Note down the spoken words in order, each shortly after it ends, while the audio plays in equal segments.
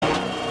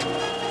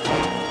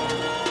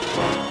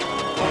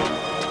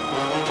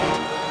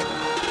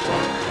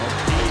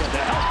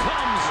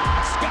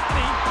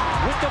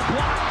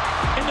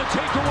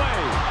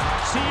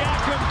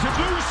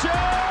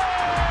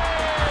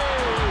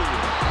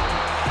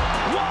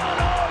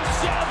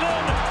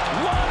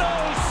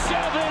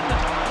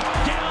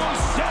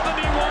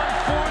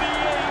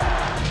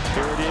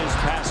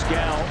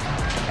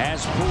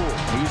Chris Poole.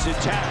 He's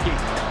attacking.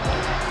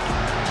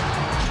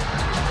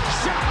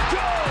 Shot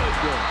good!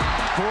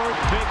 Fourth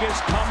biggest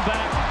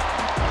comeback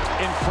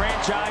in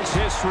franchise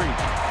history.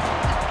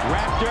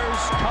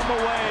 Raptors come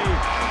away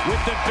with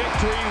the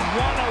victory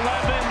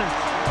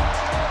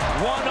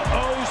 111-107.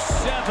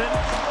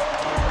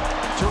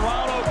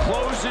 Toronto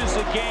closes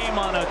the game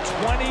on a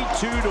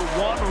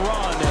 22-1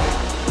 run.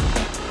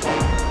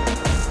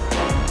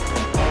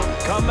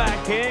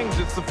 Comeback Kings.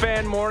 It's the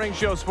Fan Morning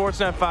Show.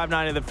 Sportsnet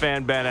 590, The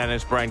Fan, Ben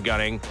Ennis, Brent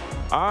Gunning.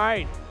 All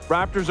right,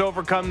 Raptors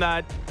overcome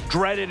that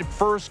dreaded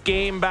first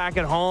game back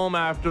at home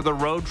after the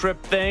road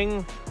trip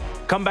thing.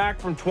 Come back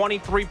from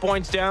 23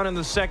 points down in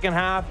the second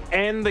half.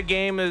 End the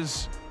game,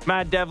 as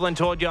Matt Devlin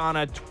told you, on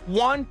a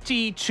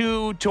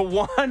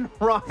 22-1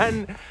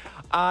 run.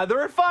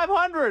 They're at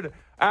 500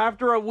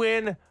 after a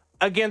win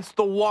against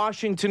the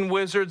Washington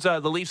Wizards. The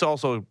Leafs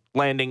also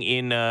landing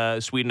in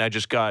Sweden. I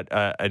just got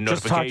a notification.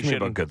 Just talk to me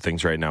about good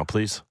things right now,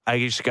 please. I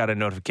just got a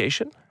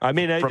notification. I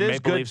mean, from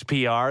Maple Leafs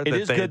PR. It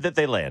is good that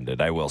they landed,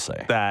 I will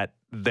say. That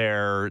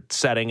they're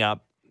setting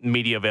up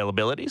media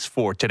availabilities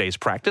for today's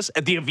practice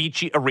at the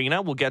Avicii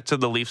Arena. We'll get to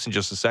the Leafs in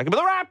just a second. But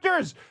the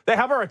Raptors, they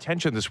have our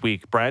attention this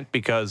week, Brent,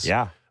 because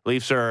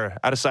Leafs are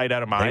out of sight,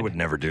 out of mind. They would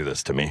never do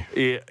this to me.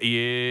 Yeah,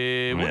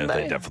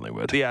 they definitely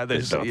would. Yeah, they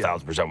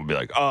 1,000% would be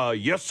like,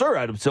 yes, sir,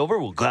 Adam Silver.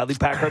 We'll gladly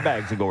pack our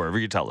bags and go wherever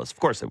you tell us. Of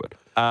course they would.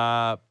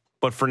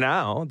 But for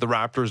now, the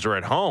Raptors are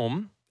at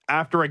home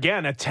after,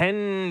 again, a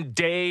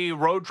 10-day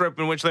road trip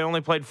in which they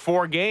only played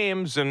 4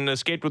 games and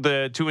escaped with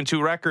a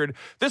 2-2 record.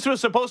 This was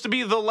supposed to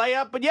be the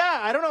layup, but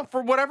I don't know.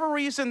 For whatever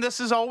reason, this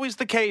is always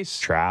the case.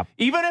 Trap.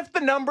 Even if the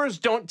numbers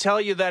don't tell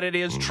you that it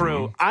is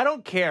true, I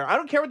don't care. I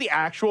don't care what the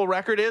actual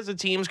record is of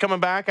teams coming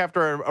back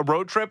after a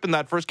road trip in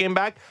that first game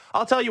back.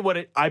 I'll tell you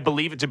what I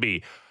believe it to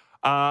be.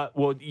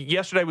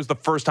 Yesterday was the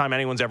first time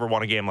anyone's ever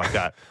won a game like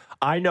that.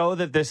 I know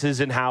that this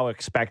isn't how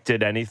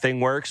expected anything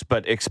works,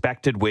 but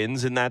expected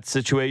wins in that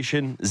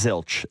situation,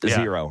 zilch,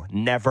 zero,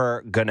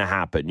 never gonna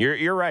happen.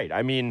 You're right.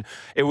 I mean,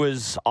 it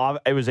was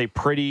a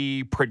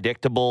pretty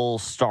predictable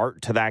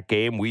start to that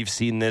game. We've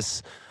seen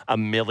this a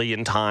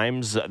million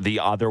times the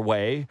other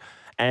way.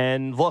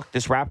 And look,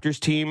 this Raptors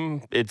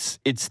team, it's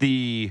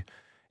the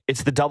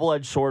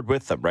double-edged sword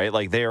with them, right?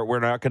 Like we're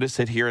not going to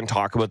sit here and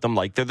talk about them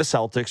like they're the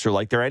Celtics or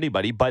like they're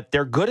anybody, but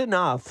they're good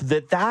enough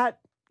that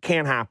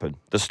can't happen,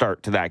 the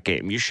start to that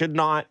game. You should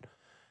not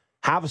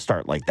have a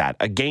start like that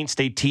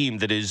against a team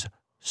that is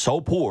so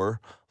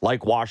poor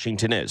like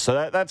Washington is.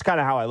 So that's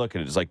kind of how I look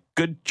at it. It's like,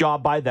 good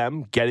job by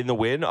them getting the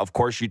win. Of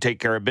course, you take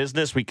care of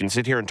business. We can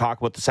sit here and talk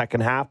about the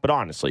second half, but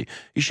honestly,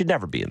 you should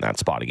never be in that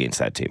spot against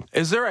that team.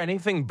 Is there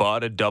anything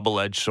but a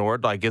double-edged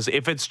sword? Like,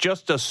 if it's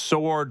just a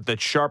sword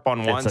that's sharp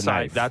on one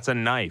side, that's a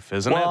knife,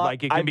 isn't it?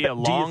 Like, it can be a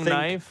long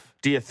knife.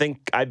 Do you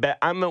think,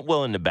 I'm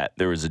willing to bet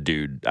there was a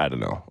dude, I don't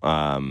know,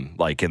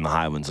 like in the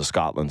Highlands of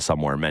Scotland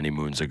somewhere many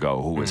moons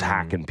ago who was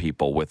hacking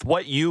people with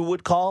what you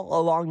would call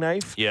a long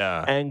knife.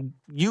 Yeah. And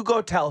you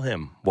go tell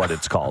him what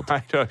it's called.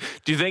 Do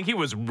you think he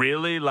was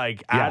really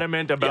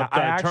adamant about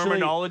the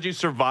terminology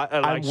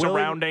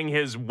surrounding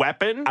his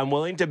weapon? I'm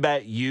willing to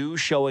bet you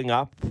showing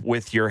up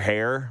with your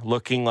hair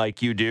looking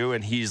like you do,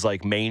 and he's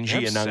like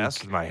mangy and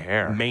with my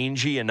hair.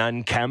 Mangy and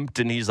unkempt,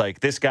 and he's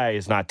like, this guy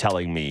is not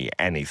telling me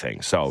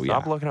anything. So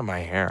Stop looking at my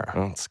hair.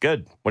 Well, it's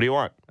good. What do you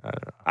want? I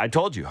don't know. I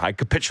told you. I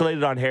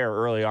capitulated on hair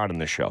early on in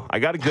the show. I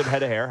got a good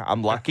head of hair.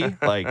 I'm lucky.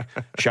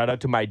 Shout out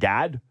to my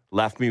dad.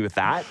 Left me with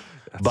that.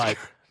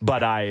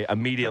 But I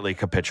immediately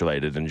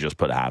capitulated and just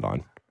put a hat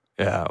on.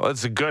 Yeah, well,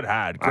 it's a good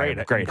hat. Great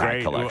hat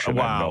collection.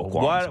 Wow.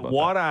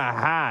 What a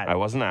hat. I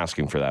wasn't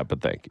asking for that,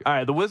 but thank you. All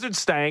right, the Wizards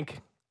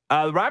stank.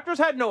 The Raptors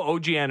had no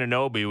OG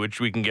Anunoby,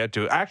 which we can get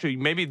to. Actually,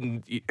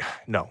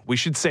 no, we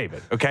should save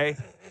it, okay?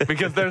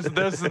 Because there's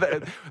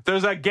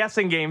a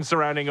guessing game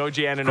surrounding OG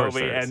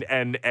Anunoby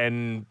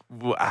and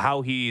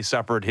how he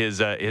suffered his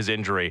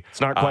injury.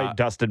 It's not quite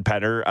Dustin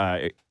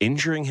Penner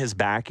injuring his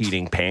back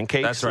eating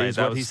pancakes. That's right. Is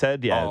what he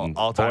said. Yeah,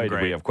 all-time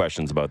great. We have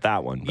questions about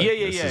that one.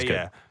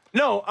 Yeah.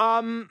 No,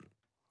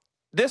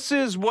 this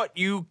is what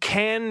you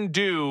can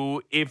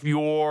do if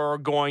you're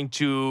going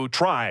to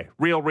try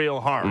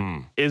real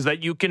hard, is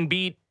that you can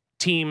beat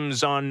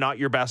teams on not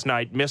your best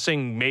night,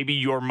 missing maybe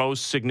your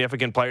most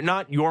significant player.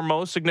 Not your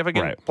most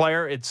significant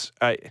player. It's,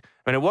 it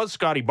was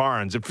Scotty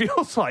Barnes. It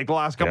feels like the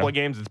last couple of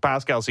games it's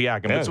Pascal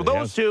Siakam. Yeah, so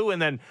those two,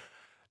 and then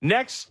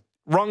next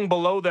rung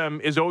below them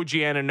is OG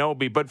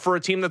Anunoby. But for a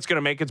team that's going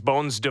to make its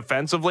bones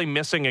defensively,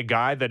 missing a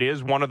guy that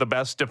is one of the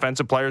best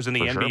defensive players in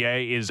the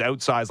NBA is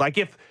outsized. Like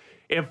if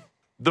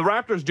the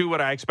Raptors do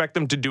what I expect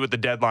them to do at the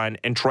deadline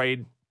and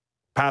trade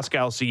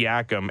Pascal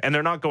Siakam, and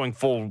they're not going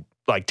full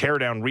tear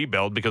down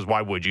rebuild, because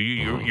why would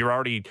you? You're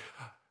already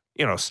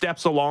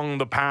steps along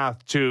the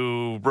path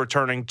to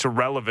returning to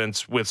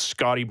relevance with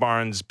Scotty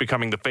Barnes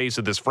becoming the face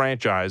of this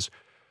franchise.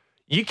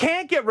 You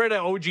can't get rid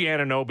of OG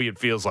Anunoby, it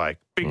feels like,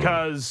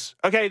 because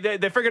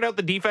they figured out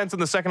the defense in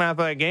the second half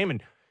of that game,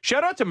 and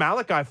shout out to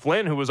Malachi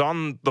Flynn, who was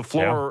on the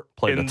floor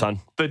played a ton.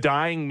 The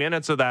dying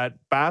minutes of that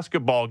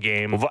basketball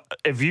game.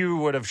 If you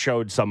would have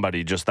showed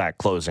somebody just that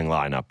closing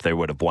lineup, they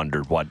would have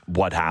wondered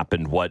what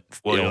happened, what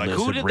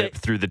illness had ripped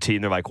through the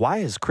team. They're like, why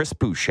is Chris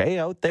Boucher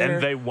out there?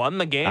 And they won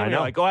the game. And you're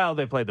like, well,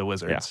 they played the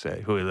Wizards,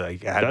 who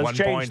had 1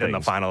 point in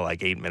the final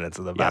 8 minutes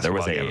of the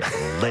basketball game. There was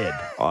a lid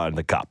on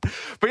the cup.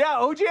 But yeah,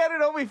 OG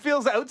Anunoby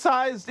feels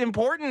outsized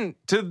important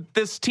to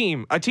this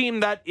team. A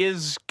team that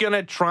is going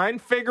to try and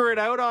figure it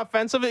out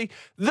offensively.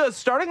 The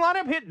starting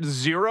lineup hit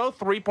 0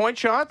 3-point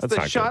shots.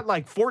 They shot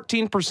like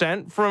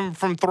 14%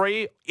 from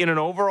three in an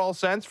overall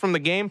sense from the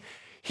game.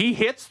 He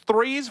hits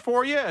threes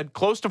for you at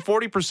close to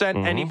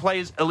 40%, and he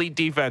plays elite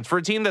defense for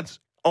a team that's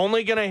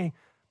only going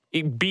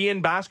to be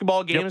in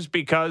basketball games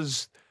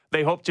because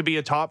they hope to be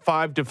a top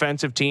 5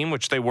 defensive team,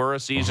 which they were a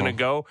season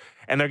ago,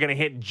 and they're going to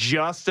hit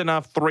just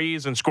enough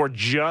threes and score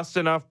just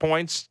enough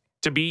points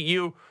to beat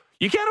you.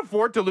 You can't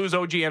afford to lose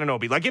OG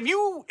Anunoby. Like if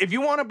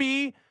you want to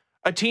be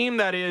a team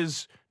that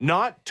is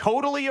not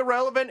totally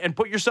irrelevant and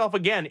put yourself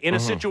again in a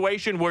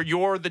situation where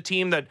you're the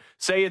team that,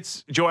 say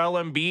it's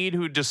Joel Embiid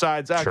who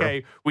decides,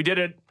 okay, we did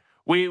it.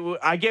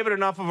 I gave it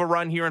enough of a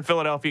run here in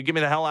Philadelphia. Get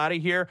me the hell out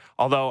of here.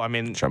 Although, I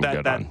mean,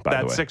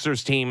 that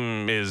Sixers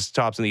team is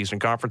tops in the Eastern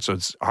Conference, so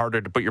it's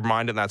harder to put your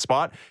mind in that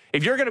spot.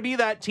 If you're going to be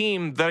that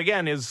team that,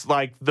 again, is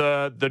like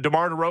the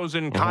DeMar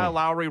DeRozan, Kyle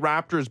Lowry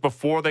Raptors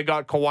before they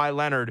got Kawhi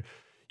Leonard,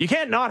 you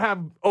can't not have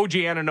OG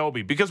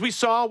Anunoby because we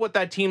saw what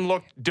that team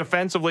looked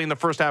defensively in the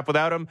first half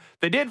without him.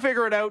 They did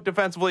figure it out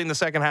defensively in the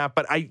second half,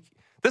 but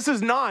this is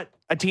not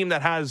a team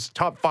that has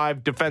top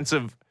 5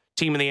 defensive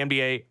team in the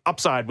NBA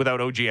upside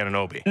without OG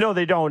Anunoby. No,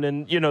 they don't.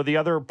 And, the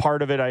other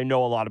part of it, I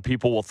know a lot of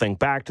people will think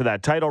back to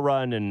that title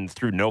run, and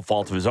through no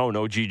fault of his own,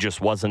 OG just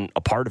wasn't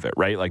a part of it,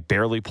 right? Like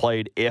barely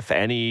played, if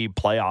any,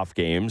 playoff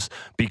games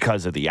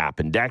because of the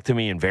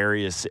appendectomy and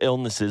various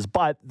illnesses.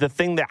 But the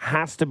thing that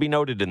has to be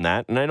noted in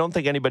that, and I don't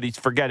think anybody's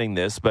forgetting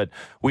this, but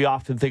we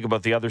often think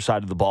about the other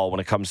side of the ball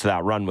when it comes to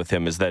that run with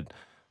him, is that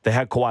they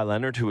had Kawhi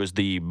Leonard, who is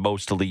the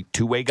most elite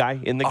two-way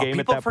guy in the game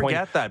at that point.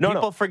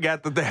 People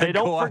forget that they had Kawhi. They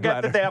don't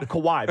forget that they have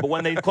Kawhi. But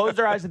when they close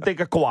their eyes and think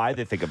of Kawhi,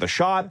 they think of the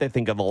shot, they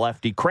think of the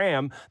lefty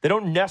cram. They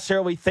don't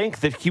necessarily think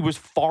that he was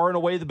far and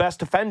away the best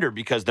defender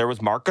because there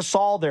was Marc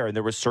Gasol there and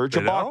there was Serge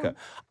Ibaka.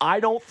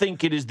 I don't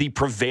think it is the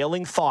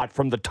prevailing thought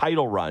from the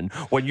title run.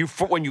 When you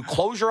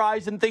close your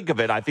eyes and think of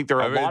it, I think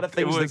there are a lot of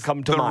things that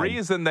come to mind. The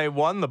reason they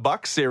won the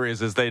Bucks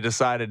series is they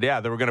decided, they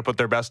were going to put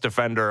their best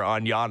defender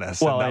on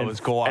Giannis, and that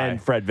was Kawhi.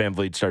 And Fred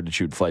VanVleet started to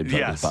shoot flames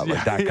on his butt.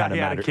 Like that kind of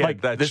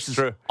matter. This is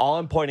true. All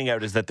I'm pointing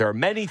out is that there are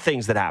many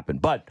things that happen,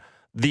 but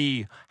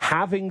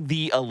having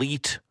the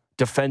elite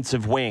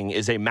defensive wing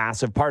is a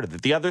massive part of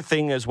it. The other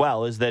thing as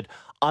well is that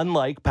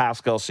unlike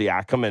Pascal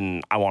Siakam,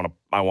 and I want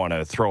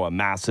to throw a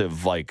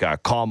massive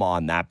comma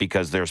on that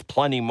because there's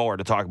plenty more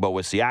to talk about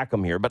with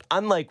Siakam here. But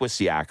unlike with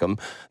Siakam,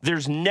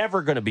 there's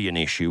never going to be an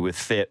issue with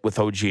fit with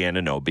OG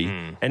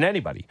Anunoby and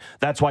anybody.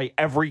 That's why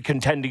every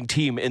contending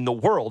team in the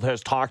world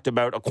has talked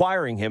about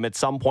acquiring him at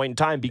some point in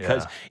time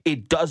because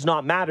it does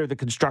not matter the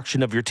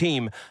construction of your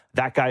team.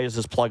 That guy is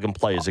as plug and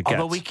play as it gets.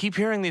 Although we keep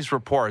hearing these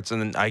reports,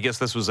 and I guess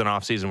this was an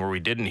offseason where we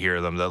didn't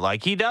hear them, that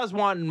he does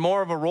want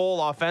more of a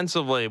role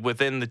offensively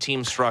within the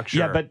team structure.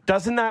 Yeah, but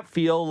doesn't that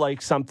feel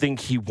like something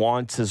he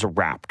wants as a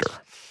Raptor?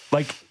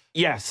 Like,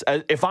 yes,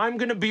 if I'm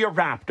going to be a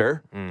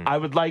Raptor, I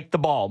would like the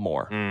ball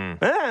more.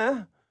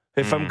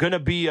 If I'm going to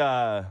be,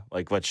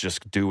 let's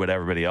just do what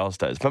everybody else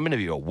does. If I'm going to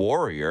be a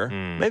Warrior,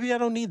 maybe I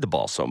don't need the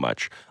ball so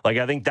much.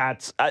 I think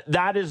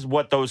that is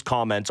what those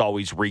comments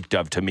always reeked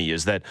of to me,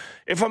 is that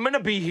if I'm going to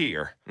be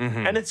here,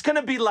 and it's going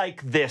to be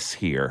like this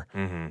here,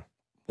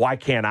 why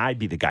can't I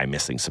be the guy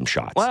missing some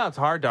shots? Well, it's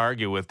hard to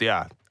argue with,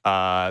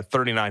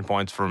 39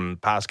 points from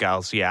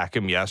Pascal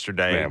Siakam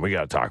yesterday. Man, we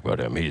got to talk about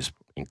him. He's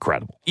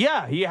incredible.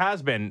 Yeah, he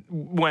has been.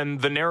 When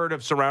the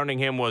narrative surrounding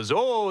him was,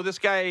 this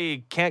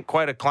guy can't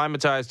quite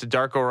acclimatize to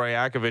Darko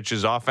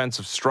Rajakovic's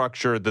offensive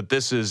structure, that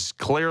this is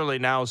clearly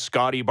now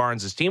Scotty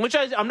Barnes' team, which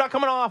I'm not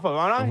coming off of.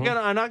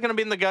 I'm not gonna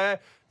be the guy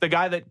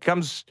that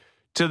comes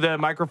to the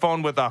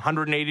microphone with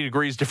 180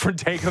 degrees different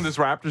take on this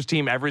Raptors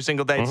team every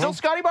single day. It's still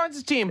Scotty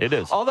Barnes' team. It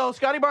is. Although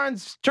Scotty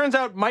Barnes turns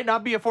out might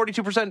not be a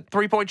 42%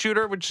 three-point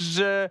shooter, which is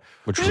a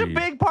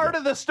big part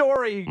of the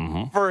story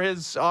for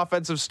his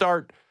offensive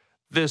start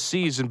this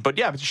season. But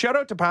shout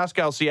out to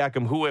Pascal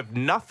Siakam, who, if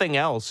nothing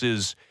else,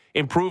 is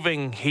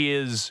improving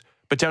his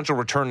potential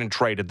return and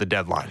trade at the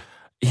deadline.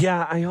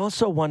 Yeah, I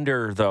also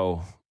wonder,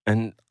 though,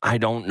 and I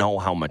don't know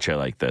how much I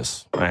like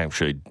this. I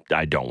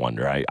don't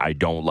wonder. I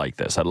don't like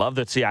this. I love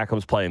that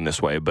Siakam's playing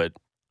this way, but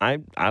I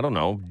don't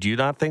know. Do you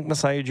not think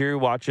Masai Ujiri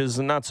watches,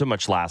 not so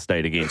much last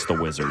night against the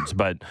Wizards,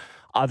 but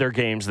other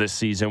games this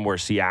season where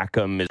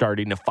Siakam is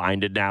starting to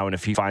find it now, and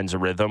if he finds a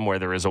rhythm where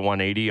there is a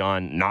 180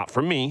 on, not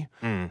from me,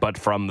 but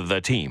from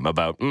the team,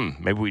 about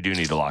maybe we do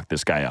need to lock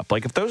this guy up.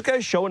 Like, if those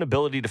guys show an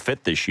ability to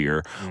fit this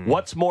year,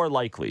 what's more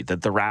likely,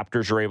 that the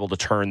Raptors are able to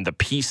turn the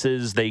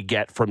pieces they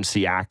get from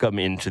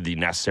Siakam into the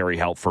necessary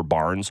help for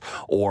Barnes,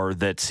 or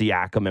that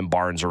Siakam and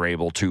Barnes are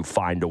able to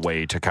find a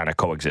way to kind of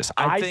coexist?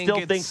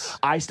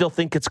 I still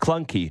think it's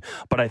clunky,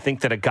 but I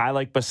think that a guy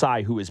like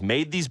Masai, who has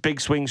made these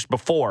big swings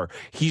before,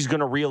 he's going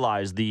to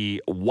realize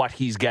what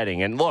he's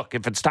getting. And look,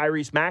 if it's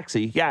Tyrese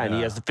Maxey, and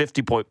he has the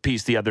 50-point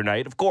piece the other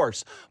night, of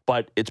course,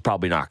 but it's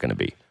probably not going to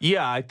be.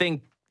 Yeah, I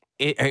think,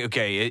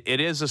 it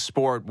is a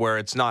sport where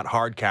it's not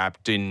hard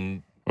capped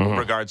in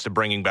regards to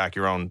bringing back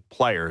your own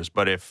players,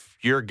 but if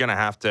you're going to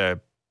have to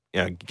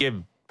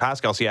give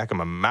Pascal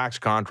Siakam a max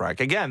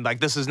contract, again, like,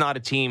 this is not a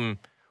team.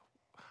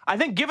 I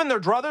think given their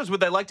druthers, would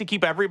they like to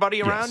keep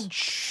everybody around? Yes.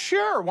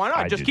 Sure, why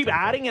not? Just keep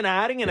adding and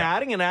adding and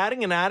adding and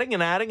adding and adding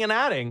and adding and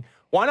adding.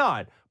 Why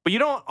not? But you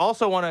don't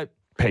also want to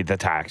pay the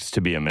tax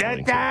to be a mailing.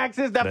 The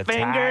taxes, the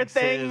finger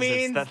thing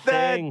means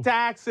the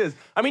taxes.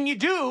 I mean, you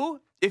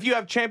do if you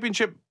have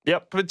championship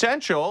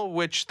potential,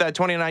 which that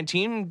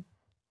 2019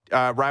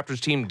 Raptors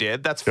team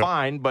did. That's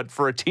fine. But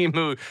for a team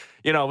who,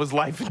 was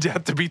life and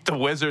death to beat the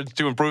Wizards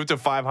to improve to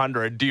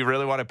 500, do you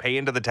really want to pay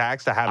into the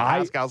tax to have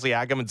Pascal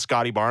Siakam and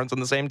Scotty Barnes on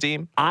the same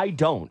team? I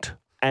don't.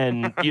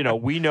 And,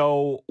 we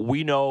know,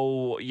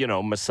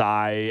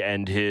 Masai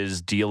and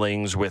his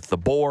dealings with the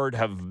board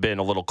have been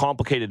a little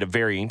complicated at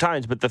varying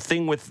times. But the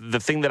thing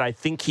that I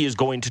think he is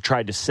going to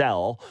try to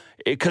sell,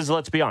 because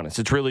let's be honest,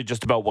 it's really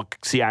just about what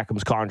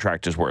Siakam's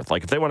contract is worth.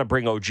 Like, if they want to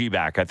bring OG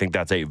back, I think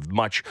that's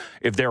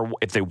if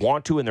they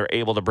want to and they're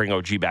able to bring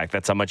OG back,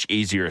 that's a much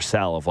easier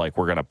sell of, like,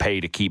 we're going to pay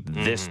to keep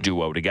this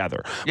duo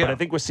together. Yeah. But I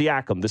think with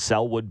Siakam, the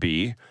sell would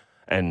be,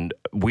 and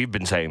we've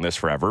been saying this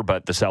forever,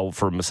 but the sell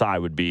for Masai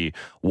would be,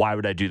 why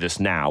would I do this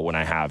now when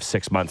I have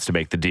 6 months to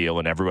make the deal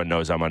and everyone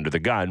knows I'm under the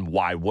gun?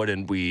 Why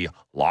wouldn't we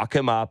lock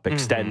him up,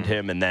 extend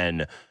him, and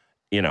then,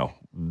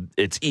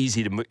 it's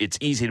easy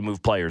to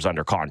move players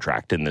under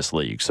contract in this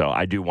league. So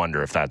I do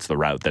wonder if that's the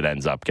route that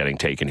ends up getting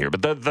taken here.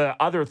 But the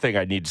other thing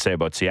I need to say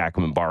about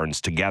Siakam and Barnes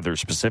together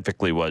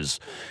specifically was,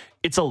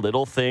 it's a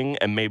little thing,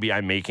 and maybe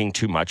I'm making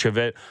too much of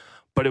it,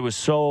 but it was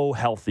so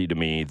healthy to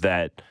me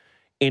that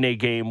in a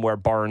game where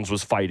Barnes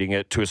was fighting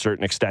it to a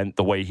certain extent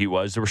the way he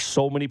was, there were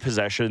so many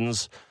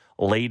possessions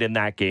late in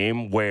that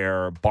game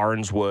where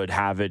Barnes would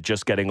have it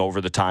just getting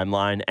over the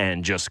timeline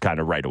and just kind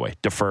of right away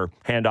defer,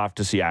 hand off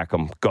to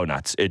Siakam, go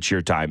nuts, it's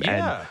your time.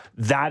 Yeah. And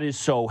that is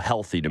so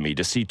healthy to me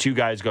to see two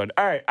guys going,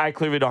 all right, I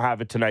clearly don't have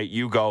it tonight,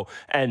 you go.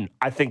 And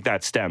I think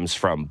that stems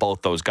from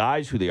both those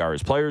guys, who they are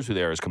as players, who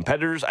they are as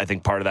competitors. I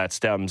think part of that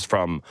stems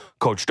from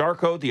Coach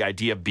Darko, the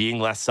idea of being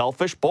less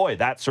selfish. Boy,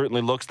 that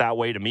certainly looks that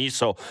way to me.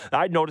 So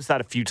I noticed that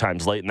a few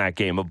times late in that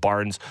game of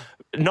Barnes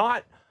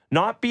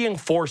not being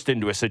forced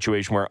into a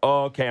situation where,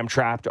 oh, okay, I'm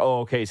trapped.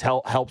 Oh, okay,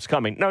 help's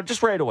coming. No,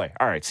 just right away.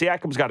 All right,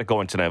 Siakam's got it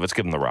going tonight. Let's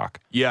give him the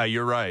rock. Yeah,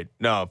 you're right.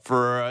 No,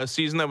 for a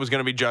season that was going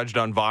to be judged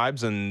on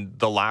vibes and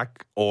the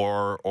lack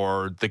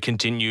or the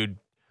continued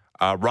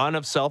run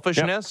of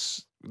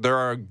selfishness, there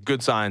are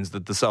good signs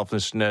that the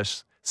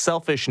selfishness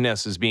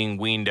is being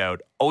weaned out.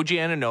 OG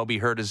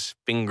Anunoby hurt his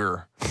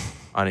finger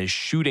on his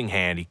shooting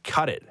hand. He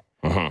cut it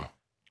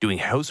doing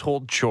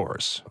household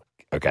chores.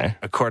 Okay.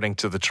 According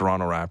to the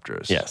Toronto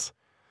Raptors. Yes.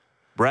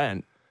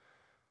 Brent,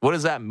 what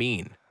does that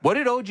mean? What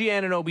did OG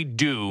Anunoby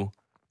do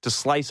to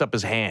slice up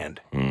his hand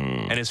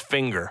and his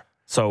finger?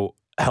 So,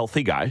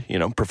 healthy guy,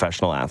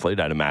 professional athlete,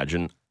 I'd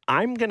imagine.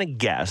 I'm going to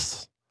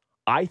guess,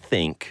 I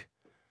think,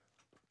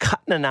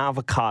 cutting an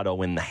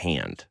avocado in the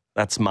hand.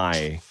 That's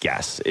my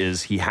guess,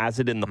 is he has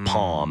it in the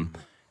palm.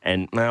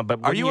 And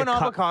but are you an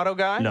avocado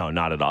guy? No,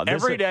 not at all.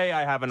 Every day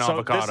I have an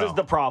avocado. This is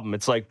the problem.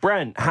 It's like,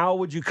 Brent, how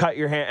would you cut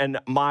your hand?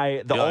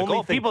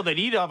 And people that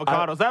eat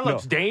avocados, that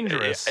looks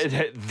dangerous.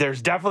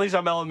 There's definitely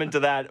some element to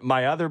that.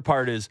 My other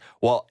part is,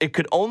 well, it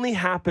could only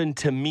happen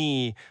to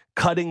me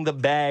cutting the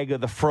bag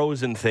of the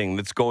frozen thing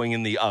that's going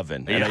in the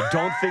oven. And I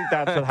don't think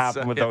that's what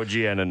happened with OG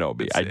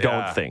Anunoby. I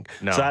don't think.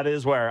 No. So that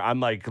is where I'm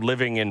like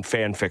living in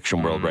fan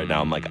fiction world right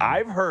now. I'm like,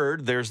 I've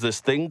heard there's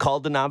this thing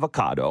called an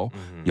avocado.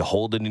 You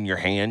hold it in your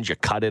hand, you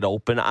cut it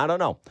open. I don't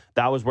know.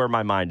 That was where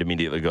my mind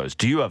immediately goes.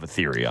 Do you have a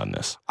theory on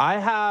this? I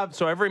have.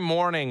 So every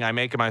morning I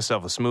make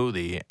myself a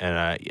smoothie and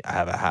I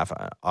have a half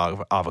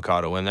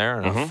avocado in there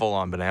and a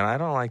full-on banana. I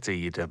don't like to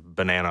eat a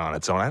banana on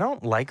its own. I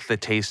don't like the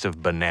taste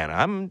of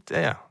banana.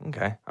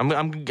 Okay.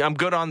 I'm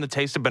good on the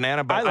taste of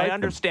banana, but I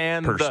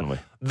understand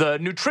the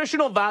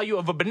nutritional value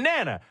of a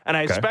banana, and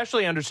I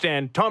especially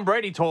understand. Tom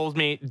Brady told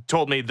me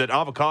that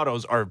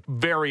avocados are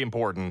very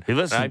important. Hey,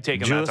 listen, I've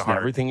taken that to heart.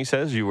 Everything he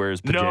says, you wear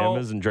his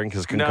pajamas and drink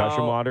his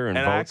concussion water and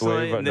vote the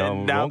way. But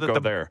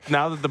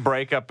now that the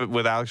breakup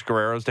with Alex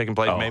Guerrero is taking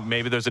place,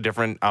 maybe there's a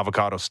different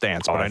avocado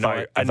stance. But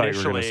I thought you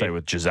were going to say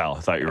with Giselle.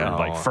 I thought you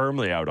were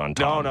firmly out on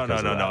Tom.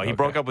 No. He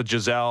broke up with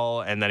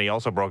Giselle, and then he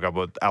also broke up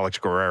with Alex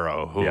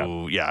Guerrero,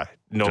 who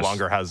no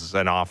longer has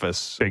an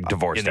office. Big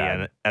divorce in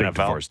dad. the NFL. Big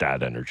divorce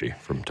dad energy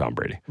from Tom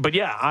Brady. But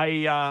yeah,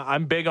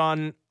 I'm big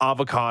on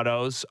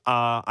avocados.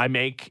 I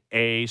make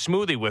a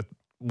smoothie with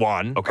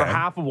one or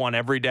half of one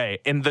every day.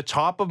 And the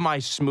top of my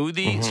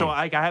smoothie, so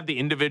I have the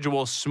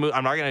individual smoothie.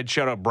 I'm not going to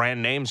shout out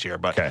brand names here,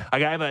 but I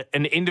have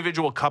an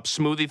individual cup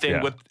smoothie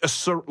thing with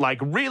a like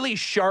really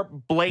sharp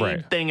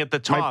blade thing at the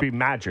top. Might be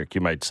magic, you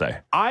might say.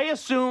 I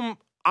assume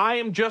I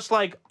am just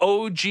like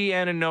OG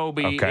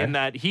Anunoby in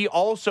that he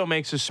also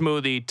makes a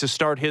smoothie to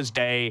start his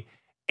day.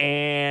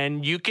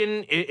 And you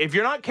can, if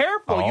you're not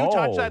careful, you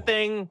touch that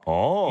thing,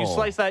 you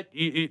slice that.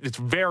 It's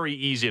very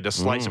easy to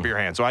slice up your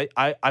hand. So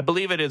I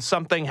believe it is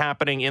something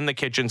happening in the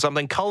kitchen,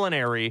 something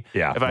culinary.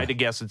 Yeah. If I had to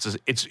guess,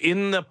 it's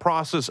in the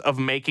process of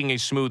making a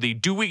smoothie.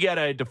 Do we get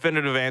a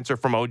definitive answer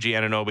from OG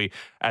Anunoby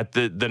at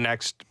the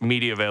next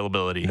media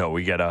availability? No,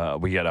 we get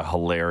a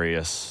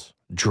hilarious,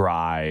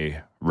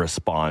 dry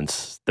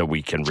response that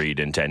we can read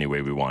into any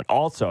way we want.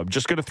 Also, I'm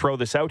just going to throw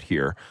this out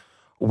here.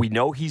 We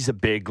know he's a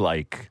big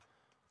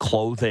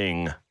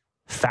clothing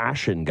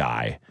fashion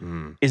guy.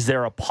 Is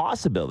there a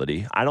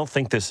possibility, I don't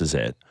think this is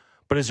it,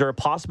 but is there a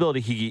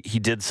possibility he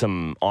did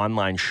some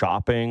online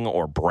shopping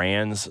or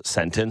brands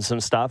sent in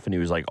some stuff and he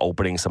was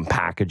opening some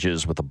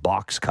packages with a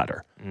box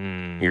cutter?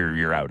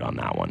 You're out on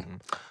that one.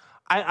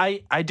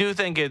 I do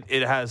think it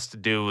has to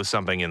do with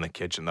something in the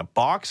kitchen. The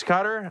box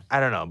cutter?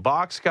 I don't know.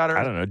 Box cutter?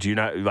 I don't know. Do you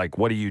not,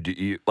 what do you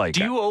do?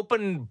 Do you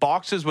open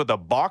boxes with a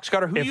box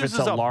cutter? Who uses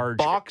a large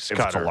box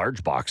cutter? If it's a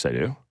large box, I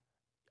do.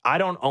 I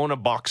don't own a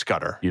box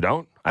cutter. You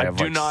don't? I have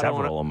do not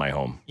several in my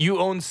home. You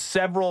own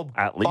several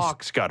At least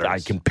box cutters. I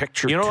can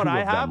picture You know two what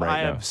I of have? them right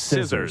I now. have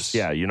scissors.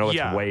 Yeah, you know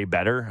what's way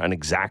better? An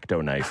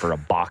X-Acto knife or a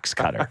box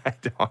cutter. I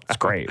don't. It's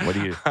great.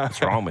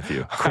 What's wrong with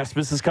you?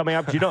 Christmas is coming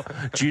up. Do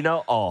you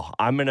know? Oh,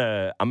 I'm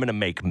gonna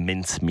make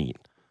mincemeat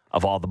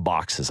of all the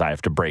boxes I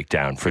have to break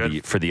down for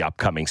the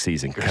upcoming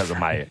season because of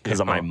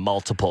my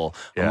multiple.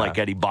 I'm like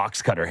Eddie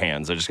box cutter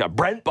hands. I just got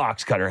Brent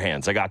box cutter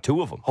hands. I got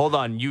two of them. Hold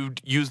on, you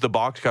use the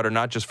box cutter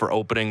not just for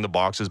opening the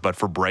boxes, but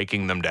for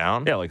breaking them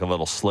down. Yeah, like a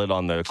little slit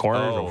on the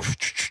corner. Oh.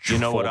 You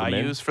know what I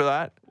use for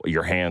that?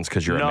 Your hands,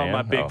 because you're a man? No,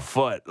 my big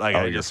foot.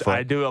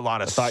 I do a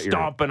lot of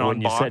stomping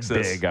on boxes. When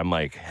you said big, I'm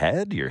like,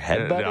 head? Your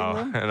head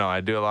butting them? No, I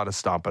do a lot of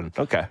stomping.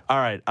 Okay. All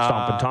right.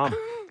 Stomping Tom.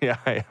 Yeah,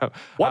 I am.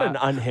 What an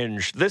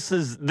unhinged.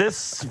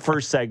 This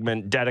first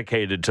segment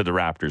dedicated to the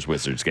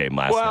Raptors-Wizards game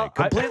last night.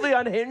 Completely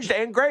unhinged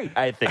and great,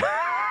 I think.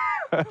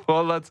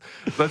 Well,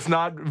 let's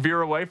not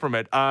veer away from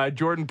it.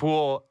 Jordan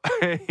Poole,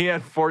 he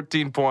had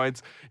 14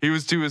 points. He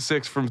was 2 of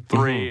 6 from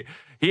 3.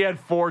 He had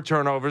 4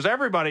 turnovers.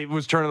 Everybody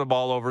was turning the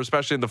ball over,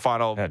 especially in the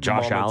final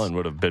Josh moments. Allen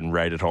would have been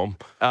right at home.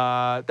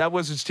 That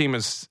Wizards team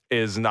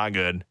is not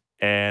good.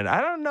 And I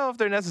don't know if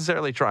they're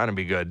necessarily trying to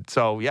be good.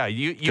 So, yeah,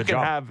 you can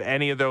have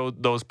any of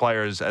those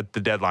players at the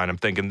deadline. I'm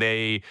thinking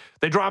they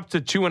dropped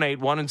to 2-8,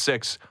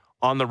 1-6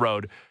 on the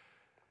road.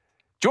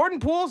 Jordan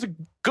Poole's a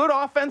good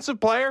offensive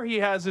player. He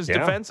has his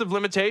defensive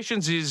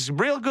limitations. He's a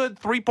real good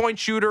three-point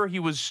shooter. He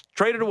was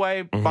traded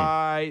away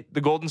by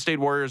the Golden State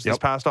Warriors this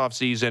past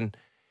offseason.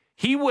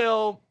 He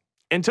will,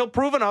 until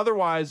proven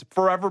otherwise,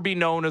 forever be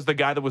known as the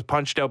guy that was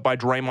punched out by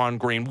Draymond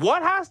Green.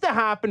 What has to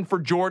happen for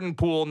Jordan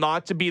Poole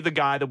not to be the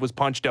guy that was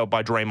punched out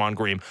by Draymond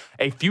Green?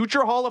 A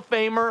future Hall of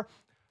Famer,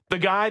 the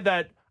guy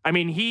that,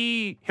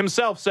 he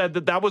himself said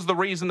that was the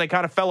reason they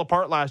kind of fell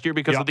apart last year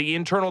because of the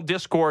internal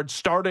discord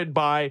started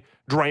by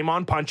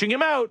Draymond punching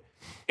him out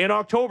in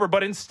October.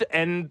 But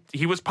and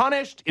he was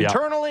punished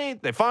internally.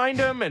 They fined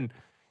him. And,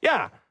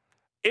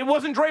 it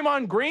wasn't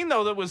Draymond Green,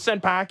 though, that was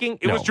sent packing.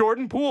 It was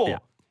Jordan Poole. Yeah.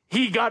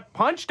 He got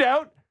punched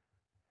out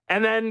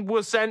and then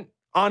was sent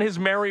on his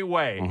merry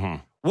way.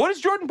 What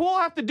does Jordan Poole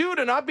have to do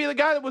to not be the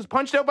guy that was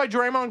punched out by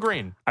Draymond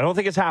Green? I don't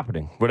think it's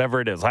happening,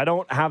 whatever it is. I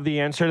don't have the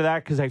answer to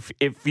that because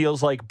it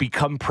feels like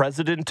become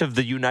president of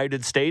the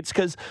United States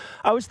because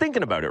I was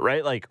thinking about it,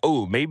 right?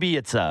 Maybe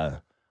it's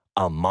a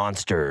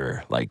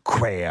monster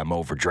cram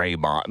over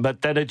Draymond,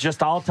 but then it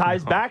just all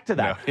ties back to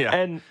that. Yeah.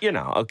 And,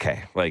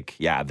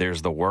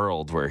 there's the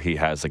world where he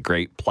has a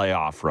great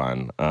playoff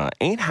run.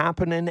 Ain't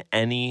happening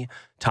any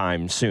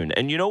time soon.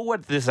 And you know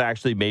what this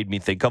actually made me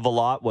think of a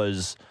lot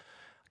was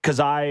because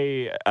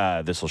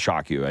this will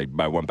shock you.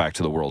 I went back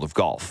to the world of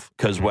golf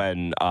because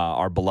when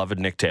our beloved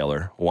Nick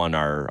Taylor won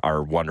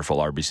our wonderful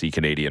RBC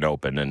Canadian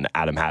Open and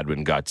Adam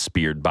Hadwin got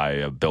speared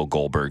by Bill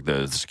Goldberg,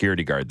 the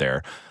security guard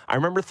there, I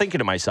remember thinking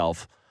to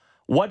myself,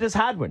 what does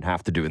Hadwin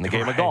have to do in the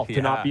game of golf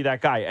to not be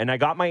that guy? And I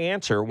got my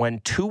answer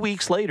when 2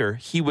 weeks later,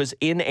 he was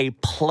in a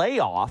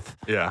playoff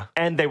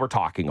and they were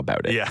talking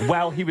about it. Yeah.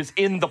 Well, he was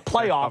in the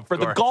playoff for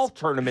the golf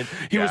tournament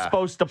he was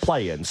supposed to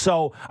play in.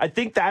 So I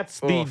think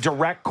that's the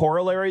direct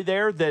corollary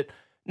there that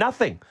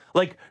nothing.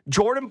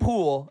 Jordan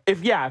Poole,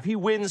 if he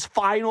wins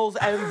finals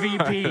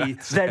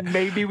MVP, then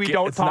maybe we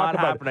don't talk about it.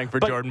 It's not happening for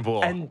Jordan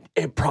Poole. And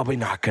it's probably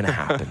not going to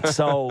happen.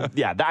 So,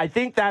 I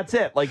think that's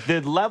it.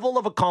 The level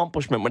of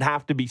accomplishment would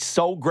have to be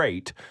so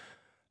great,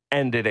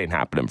 and it ain't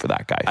happening for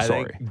that guy.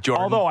 Sorry.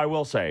 Although I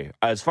will say,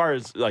 as far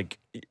as,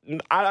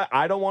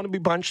 I don't want to be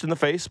punched in the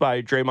face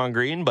by Draymond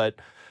Green, but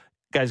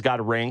Guy's got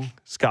a ring.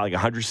 He's got like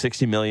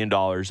 $160 million,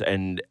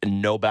 and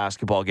no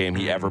basketball game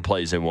he ever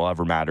plays in will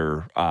ever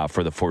matter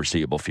for the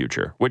foreseeable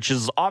future, which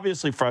is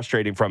obviously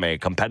frustrating from a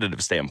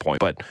competitive standpoint.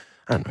 But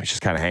I don't know, he's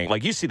just kind of hanging.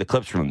 Like, you see the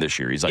clips from him this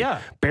year. He's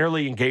like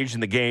barely engaged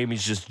in the game.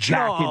 He's just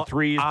jacking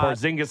threes.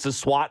 Porzingis is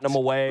swatting him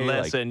away.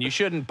 Listen, you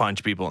shouldn't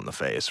punch people in the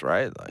face,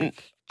 right?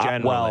 Like,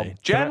 Generally,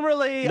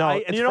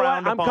 it's you know what?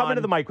 I'm upon. coming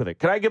to the mic with it.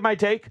 Can I give my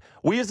take?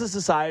 We as a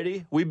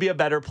society, we'd be a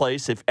better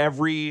place if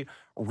every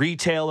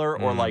retailer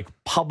or like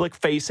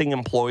public-facing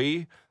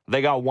employee,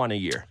 they got one a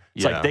year.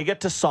 It's like they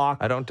get to sock.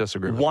 I don't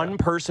disagree with one that.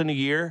 person a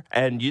year,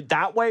 and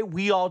that way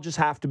we all just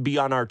have to be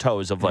on our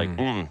toes of like,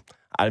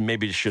 I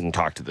maybe shouldn't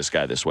talk to this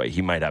guy this way.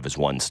 He might have his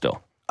one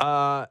still.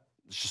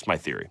 It's just my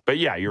theory. But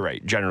yeah, you're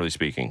right. Generally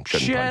speaking,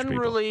 shouldn't punch people.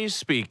 Generally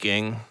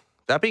speaking,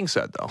 that being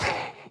said, though,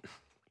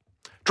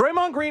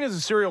 Draymond Green is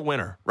a serial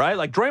winner, right?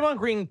 Like, Draymond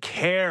Green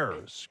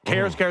cares.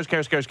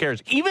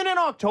 Even in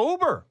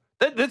October.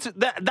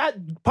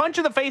 That punch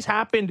in the face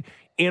happened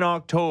in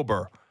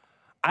October.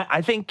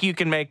 I think you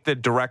can make the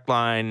direct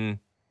line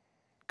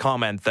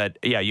comment that,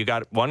 you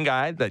got one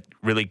guy that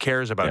really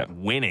cares about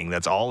winning.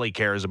 That's all he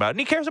cares about. And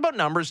he cares about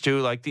numbers, too,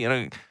 like,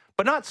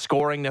 but not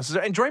scoring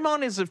necessarily. And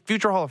Draymond is a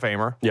future Hall of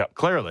Famer. Yeah.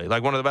 Clearly.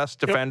 Like, one of the best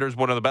defenders,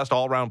 one of the best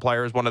all-around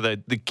players, one of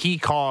the key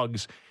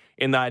cogs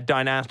in that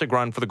dynastic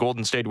run for the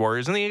Golden State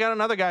Warriors. And then you got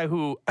another guy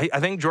who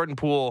I think Jordan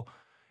Poole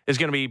is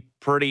going to be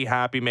pretty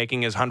happy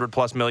making his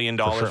 $100+ million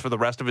for the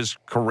rest of his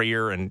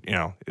career, and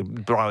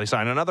probably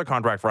sign another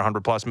contract for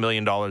 $100+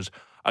 million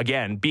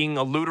again, being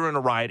a looter and a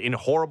riot in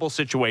horrible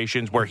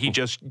situations where he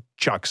just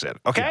chucks it.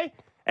 Okay,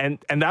 and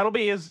that'll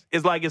be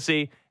his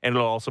legacy, and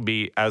it'll also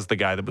be as the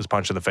guy that was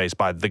punched in the face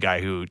by the guy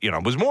who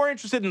was more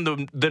interested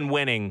than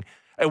winning.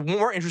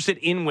 More interested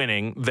in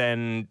winning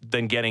than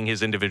getting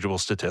his individual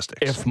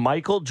statistics. If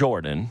Michael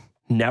Jordan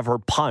never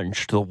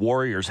punched the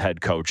Warriors head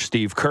coach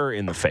Steve Kerr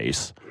in the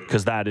face,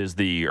 because that is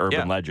the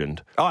urban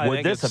legend,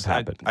 would this have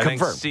happened?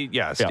 Confirmed.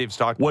 Steve's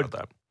talking about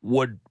that.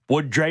 Would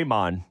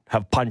Draymond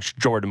have punched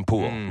Jordan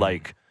Poole?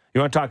 Like,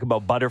 you want to talk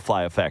about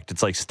butterfly effect?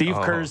 It's like Steve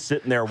Kerr's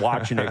sitting there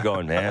watching it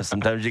going, man,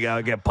 sometimes you got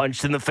to get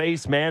punched in the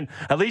face, man.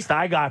 At least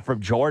I got it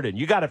from Jordan.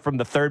 You got it from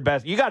the third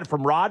best. You got it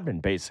from Rodman,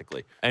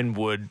 basically. And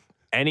would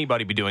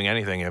anybody be doing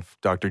anything if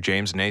Dr.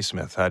 James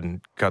Naismith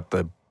hadn't cut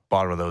the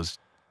bottom of those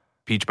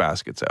peach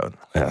baskets out?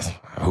 Yes.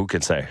 Who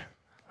could say?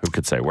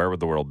 Where would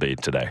the world be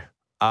today?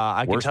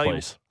 I can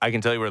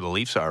tell you where the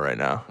Leafs are right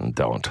now.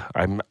 Don't.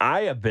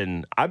 I've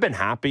been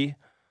happy.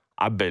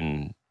 I've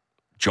been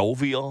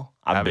jovial.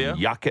 I've been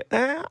yucking.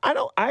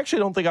 I actually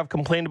don't think I've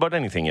complained about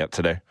anything yet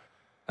today.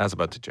 That's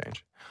about to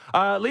change.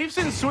 Leafs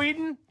in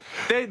Sweden.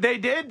 They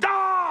did.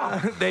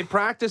 They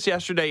practiced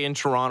yesterday in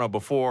Toronto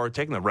before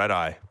taking the red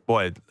eye.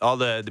 Boy, all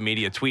the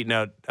media tweeting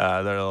out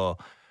their little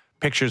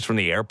pictures from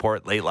the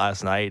airport late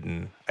last night,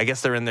 and I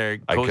guess they're in their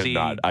cozy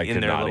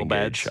in their little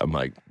beds. I'm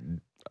like,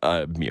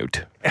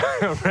 mute.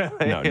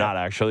 Really? No, not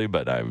actually,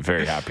 but I'm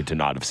very happy to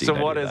not have seen. So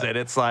what is it?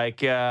 It's like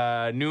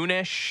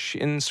noonish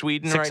in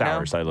Sweden 6 right now.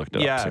 6 hours. I looked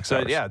it up. 6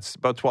 hours. It's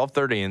about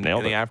 12:30 in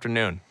the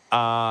afternoon.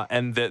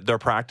 And they're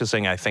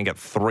practicing, I think, at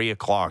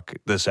 3:00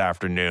 this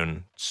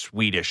afternoon,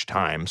 Swedish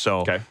time.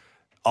 So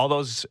all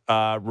those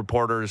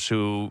reporters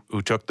who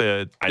took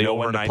the I know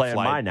when to overnight plan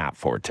flight, my nap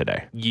for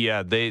today.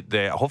 Yeah, they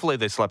hopefully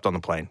they slept on the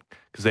plane,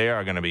 because they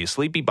are going to be a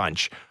sleepy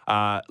bunch.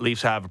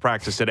 Leafs have a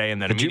practice today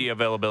and then media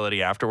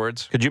availability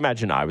afterwards. Could you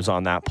imagine I was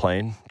on that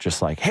plane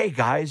just like, hey,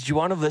 guys, do you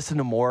want to listen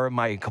to more of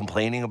my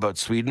complaining about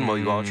Sweden while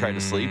you all try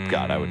to sleep?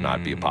 God, I would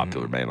not be a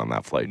popular man on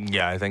that flight.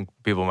 Yeah, I think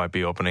people might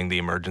be opening the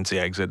emergency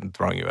exit and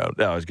throwing you out.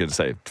 I was going to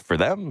say, for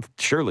them,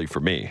 surely for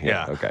me.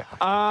 Yeah. Okay.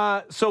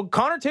 So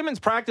Connor Timmins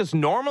practiced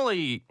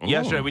normally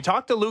yesterday. We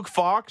talked to Luke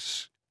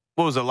Fox.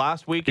 What was it,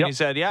 last week? And he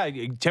said,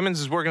 Timmins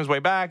is working his way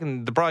back,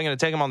 and they're probably going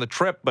to take him on the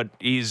trip, but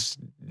he's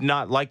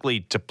not likely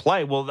to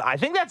play. Well, I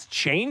think that's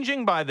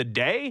changing by the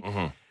day.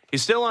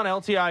 He's still on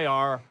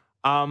LTIR,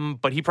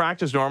 but he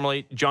practiced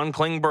normally. John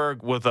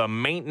Klingberg with a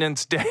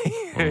maintenance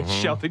day.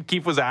 Sheldon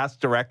Keefe was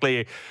asked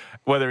directly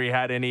whether he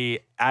had any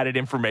added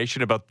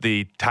information about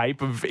the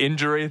type of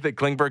injury that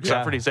Klingberg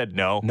suffered. He said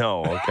no.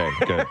 No, okay,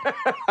 good.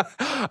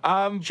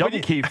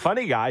 Sheldon Keefe,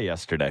 funny guy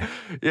yesterday.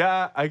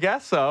 Yeah, I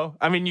guess so.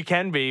 I mean, you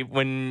can be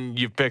when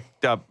you've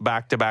picked up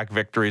back-to-back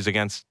victories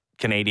against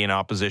Canadian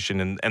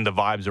opposition, and the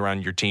vibes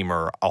around your team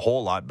are a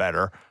whole lot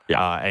better.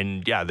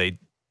 The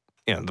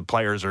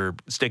players are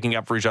sticking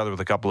up for each other with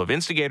a couple of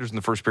instigators in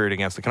the first period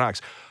against the Canucks.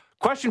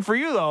 Question for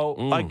you, though,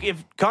 like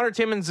if Connor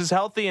Timmins is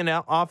healthy and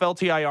off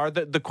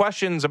LTIR, the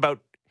questions about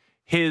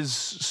his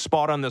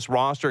spot on this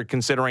roster,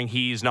 considering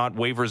he's not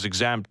waivers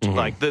exempt,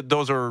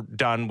 those are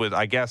done with,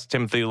 I guess,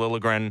 Timothy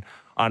Liljegren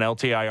on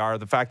LTIR.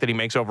 The fact that he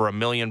makes over $1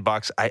 million,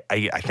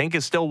 I think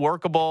is still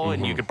workable,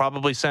 and you could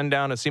probably send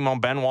down a Simon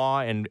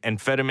Benoit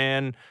and fit him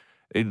in.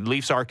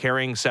 Leafs are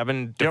carrying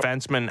 7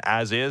 defensemen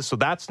as is, so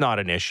that's not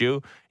an issue.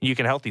 You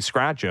can healthy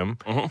scratch him.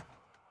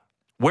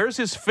 Where's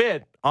his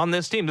fit on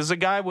this team? This is a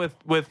guy with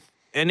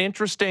an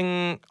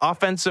interesting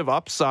offensive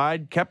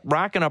upside, kept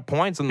racking up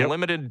points in the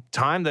limited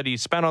time that he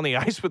spent on the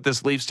ice with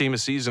this Leafs team a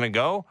season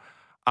ago.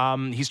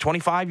 He's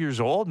 25 years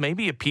old,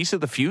 maybe a piece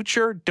of the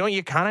future. Don't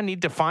you kind of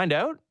need to find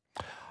out?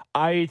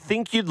 I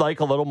think you'd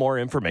like a little more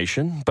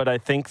information, but I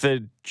think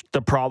that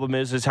the problem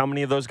is how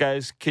many of those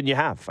guys can you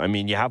have? I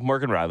mean, you have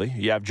Morgan Riley,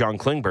 you have John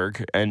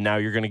Klingberg, and now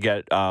you're going to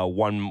get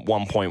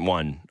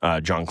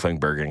 1.1 John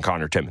Klingberg and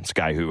Connor Timmins,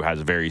 guy who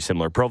has a very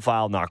similar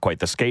profile, not quite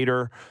the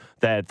skater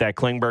that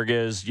Klingberg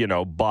is,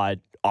 but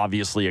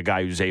obviously a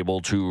guy who's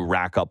able to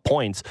rack up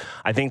points.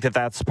 I think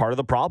that's part of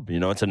the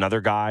problem. It's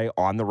another guy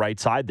on the right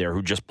side there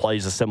who just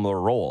plays a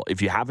similar role.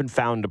 If you haven't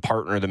found a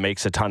partner that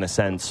makes a ton of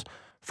sense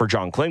for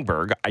John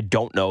Klingberg, I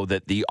don't know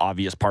that the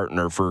obvious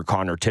partner for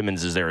Connor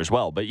Timmins is there as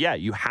well. But yeah,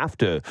 you have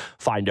to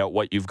find out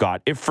what you've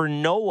got. If for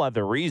no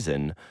other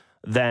reason,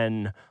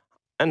 then,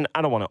 and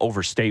I don't want to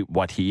overstate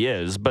what he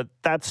is, but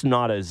that's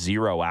not a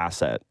zero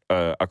asset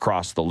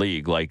across the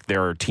league. Like,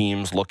 there are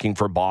teams looking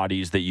for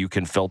bodies that you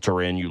can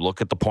filter in. You look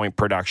at the point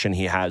production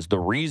he has. The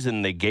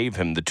reason they gave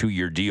him the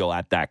 2-year deal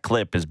at that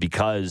clip is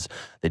because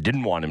they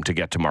didn't want him to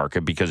get to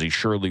market, because he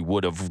surely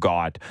would have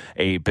got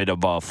a bit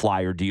of a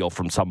flyer deal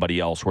from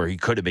somebody else where he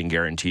could have been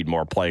guaranteed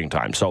more playing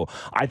time. So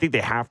I think they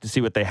have to see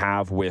what they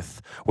have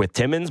with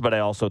Timmins, but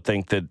I also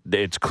think that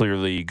it's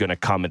clearly going to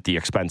come at the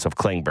expense of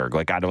Klingberg.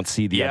 Like, I don't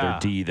see the other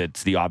D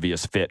that's the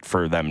obvious fit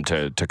for them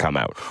to come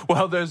out.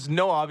 Well, there's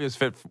no obvious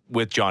fit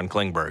with John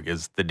Klingberg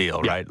is the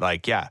deal, right?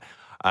 Like,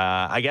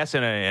 I guess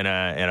in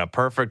a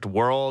perfect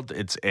world,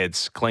 it's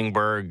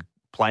Klingberg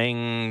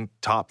playing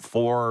top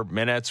 4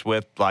 minutes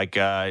with like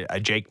a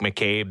Jake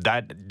McCabe.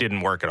 That didn't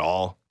work at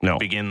all to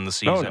begin the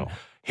season. No.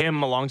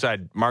 Him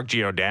alongside Mark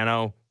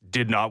Giordano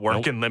did not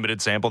work in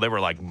limited sample. They were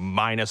like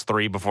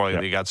 -3 before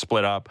they got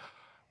split up.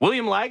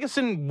 William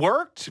Lagesson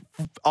worked,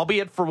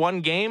 albeit for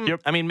one game.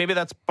 Yep. I mean, maybe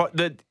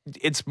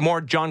it's more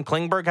John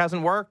Klingberg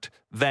hasn't worked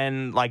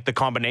than like the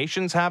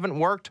combinations haven't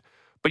worked.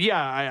 But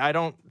yeah, I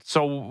don't.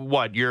 So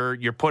what?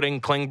 You're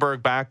putting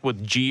Klingberg back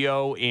with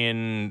Gio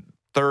in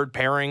third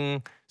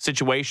pairing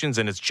situations,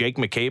 and it's Jake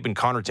McCabe and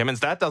Connor Timmins.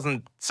 That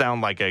doesn't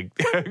sound like a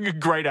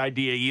great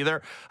idea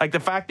either. Like,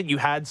 the fact that you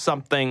had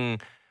something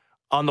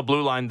on the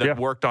blue line that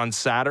worked on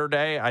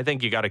Saturday, I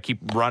think you got to keep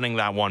running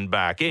that one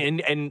back.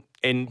 And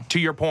to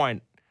your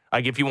point,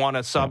 like, if you want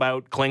to sub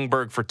out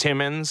Klingberg for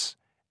Timmins,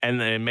 and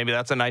then maybe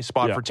that's a nice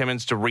spot for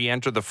Timmins to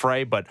re-enter the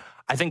fray. But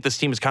I think this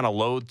team is kind of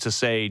loath to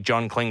say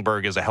John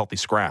Klingberg is a healthy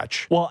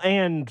scratch. Well,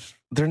 and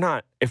they're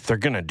not, if they're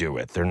going to do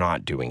it, they're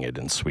not doing it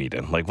in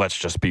Sweden. Like, let's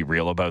just be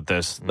real about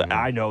this. Mm-hmm.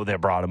 I know they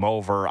brought him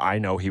over. I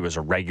know he was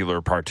a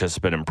regular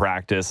participant in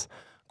practice.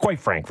 Quite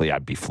frankly,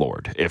 I'd be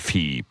floored if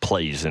he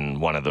plays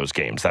in one of those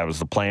games. That was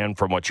the plan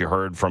from what you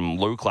heard from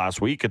Luke last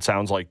week. It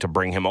sounds like to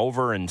bring him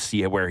over and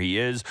see where he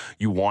is.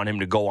 You want him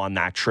to go on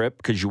that trip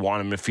because you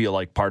want him to feel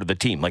like part of the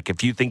team. Like,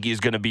 if you think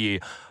he's going to be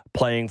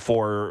playing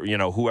for,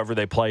 whoever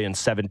they play in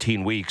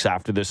 17 weeks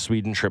after this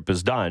Sweden trip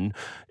is done,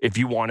 if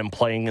you want him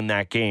playing in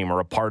that game or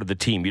a part of the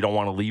team, you don't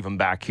want to leave him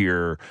back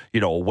here,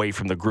 away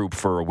from the group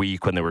for a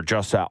week when they were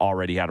just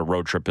already had a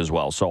road trip as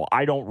well. So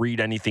I don't read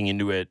anything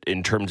into it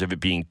in terms of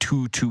it being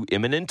too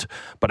imminent,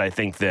 but I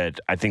think that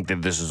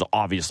this is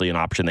obviously an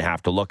option they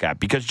have to look at,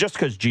 because just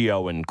because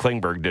Gio and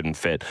Klingberg didn't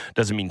fit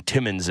doesn't mean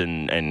Timmins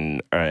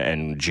and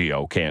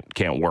Gio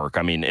can't work.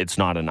 I mean, it's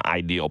not an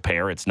ideal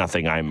pair. It's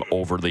nothing I'm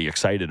overly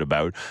excited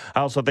about.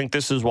 I also think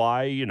this is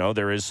why,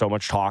 there is so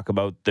much talk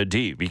about the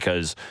D,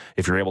 because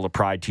if you're able to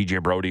pry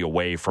TJ Brody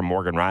away from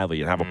Morgan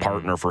Riley and have a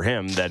partner for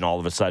him, then all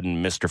of a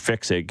sudden Mr.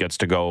 Fix-It gets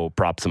to go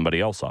prop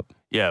somebody else up.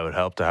 Yeah, it would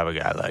help to have a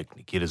guy like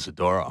Nikita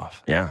Zadorov.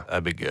 Yeah.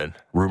 That'd be good.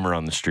 Rumor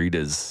on the street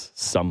is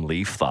some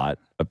Leaf thought,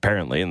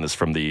 apparently, and this is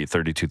from the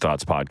 32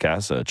 Thoughts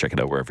podcast, check it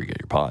out wherever you get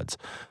your pods,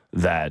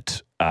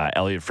 that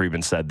Elliot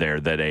Friedman said there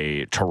that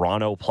a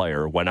Toronto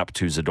player went up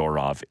to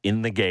Zadorov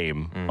in the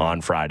game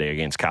on Friday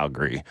against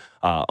Calgary.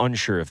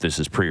 Unsure if this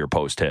is pre or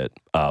post hit,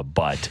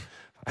 but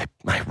I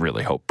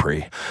really hope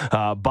pre.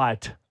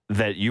 But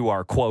that you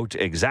are, quote,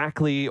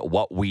 exactly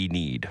what we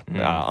need.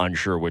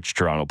 Unsure which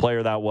Toronto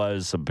player that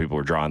was. Some people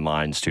were drawing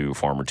lines to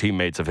former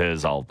teammates of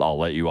his. I'll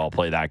let you all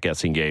play that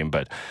guessing game.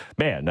 But,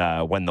 man,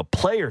 when the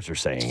players are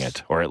saying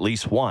it, or at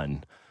least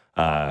one,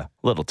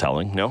 little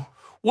telling, no?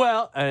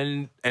 Well,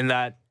 and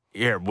that,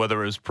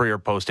 whether it was pre or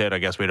post hit, I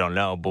guess we don't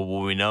know. But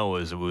what we know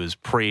is it was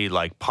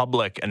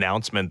public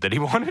announcement that he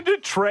wanted to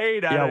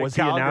trade out of was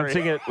Calgary. He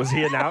announcing it? Was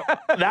he announcing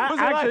that?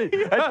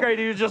 Actually, that's great.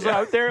 He was just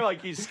out there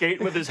like he's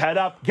skating with his head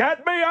up.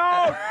 Get me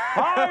out!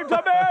 I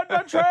demand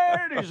the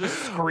trade! He's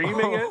just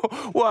screaming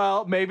it.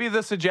 Well, maybe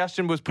the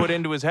suggestion was put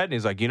into his head, and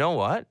he's like, you know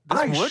what?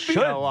 This would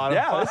be a lot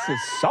of fun. This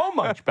is so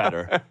much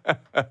better.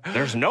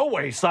 There's no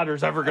way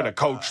Sutter's ever going to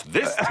coach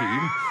this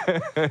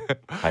team.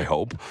 I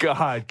hope.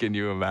 God, can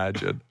you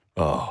imagine?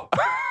 Oh.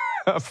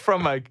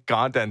 From a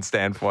content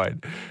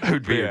standpoint,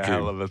 who'd be your dream?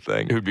 Hell of a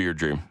thing. Who'd be your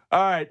dream?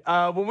 All right.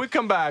 When we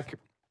come back,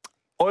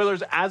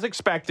 Oilers, as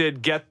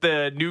expected, get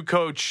the new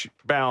coach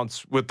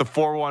bounce with the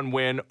 4-1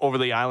 win over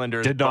the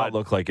Islanders. Did not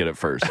look like it at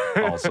first,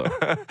 also.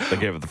 They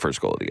gave it the first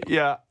goal of the game.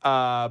 Yeah,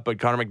 but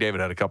Connor McDavid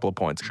had a couple of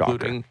points,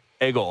 including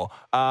a goal.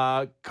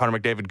 Connor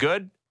McDavid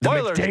good. The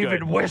Oilers McDavid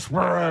good.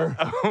 whisperer.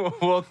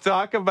 We'll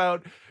talk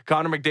about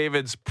Connor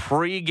McDavid's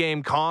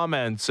pregame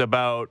comments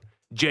about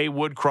Jay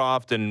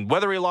Woodcroft and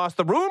whether he lost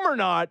the room or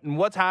not, and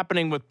what's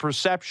happening with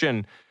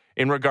perception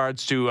in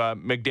regards to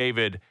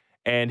McDavid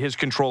and his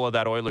control of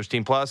that Oilers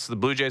team. Plus, the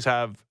Blue Jays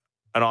have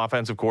an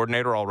offensive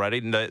coordinator already,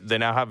 and they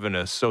now have an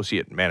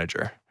associate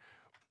manager,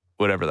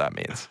 whatever that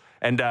means.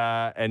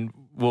 And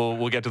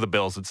we'll get to the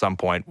Bills at some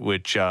point,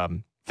 which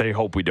They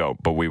hope we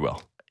don't, but we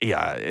will.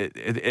 yeah,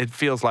 it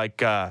feels like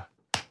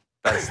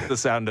that's the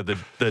sound of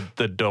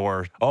the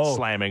door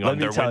slamming on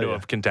their window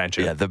of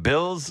contention. Yeah, the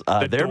Bills,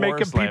 they're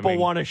making slamming. people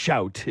want to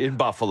shout in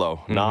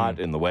Buffalo, not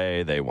in the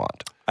way they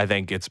want. I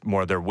think it's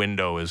more their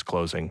window is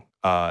closing,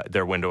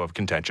 their window of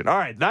contention. All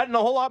right, that and a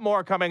whole lot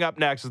more coming up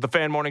next as the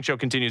Fan Morning Show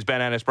continues.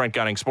 Ben Ennis, Brent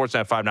Gunning,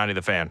 Sportsnet 590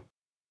 The Fan.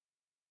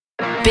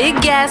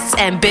 Big guests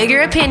and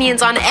bigger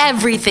opinions on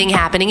everything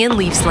happening in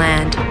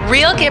Leafsland.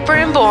 Real Kipper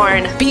and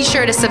Bourne. Be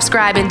sure to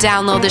subscribe and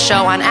download the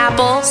show on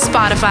Apple,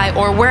 Spotify,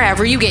 or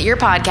wherever you get your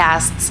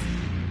podcasts.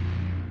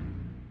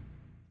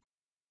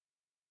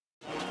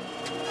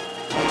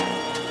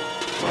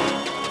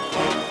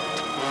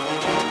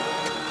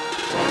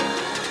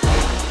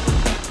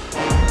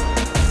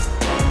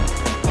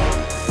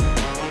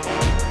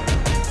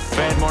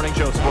 Fan Morning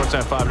Show,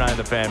 Sportsnet 590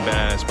 The Fan, Ben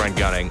Ennis, Brent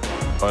Gunning.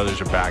 Oilers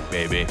are back,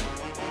 baby.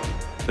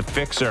 The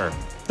fixer.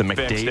 The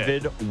fixed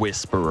it. McDavid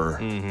whisperer.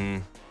 Mm-hmm.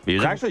 He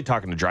was actually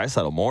talking to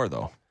Draisaitl more,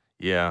 though.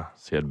 Yeah.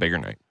 So he had a bigger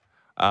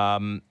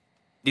night.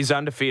 He's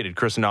undefeated.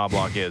 Chris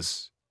Knobloch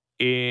is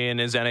in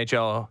his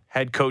NHL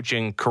head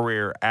coaching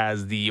career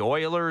as the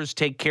Oilers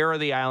take care of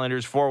the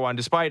Islanders 4-1,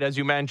 despite, as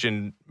you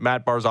mentioned,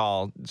 Matt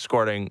Barzal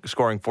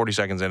scoring 40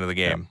 seconds into the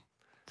game.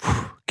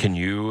 Yeah. Can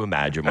you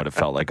imagine what it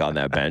felt like on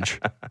that bench?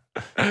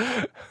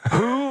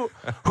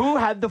 Who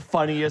had the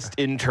funniest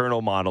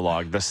internal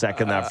monologue the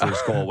second that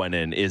first goal went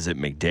in? Is it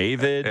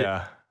McDavid?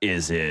 Yeah.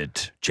 Is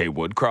it Jay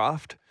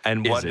Woodcroft?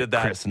 And what did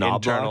that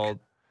internal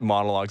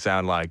monologue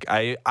sound like?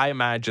 I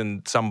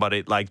imagine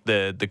somebody like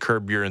the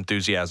Curb Your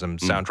Enthusiasm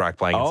soundtrack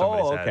playing in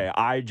somebody's head. Okay.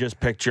 I just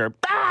picture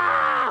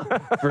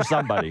for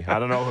somebody. I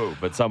don't know who,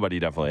 but somebody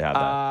definitely had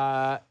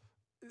that.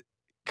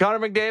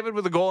 Connor McDavid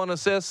with a goal and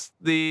assist.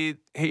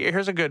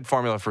 Here's a good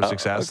formula for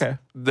success. Okay.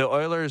 The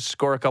Oilers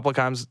score a couple of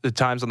times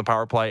on the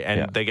power play,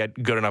 and they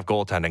get good enough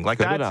goaltending. Like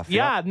Good enough,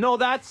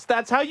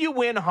 that's how you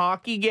win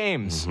hockey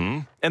games.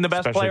 Mm-hmm. And the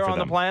best Especially player for on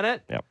the them.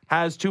 planet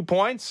has 2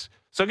 points.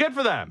 So good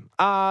for them.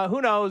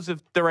 Who knows if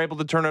they're able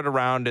to turn it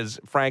around, as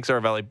Frank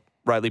Saravelli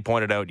rightly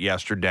pointed out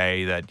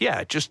yesterday,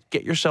 that, just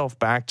get yourself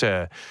back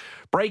to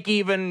break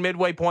even,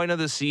 midway point of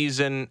the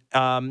season,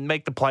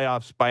 make the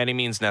playoffs by any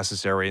means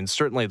necessary, and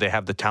certainly they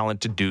have the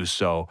talent to do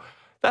so.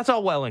 That's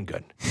all well and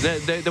good.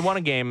 They won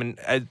a game,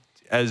 and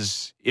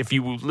as if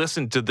you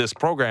listened to this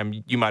program,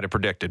 you might have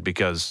predicted,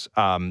 because,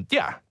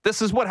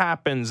 this is what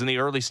happens in the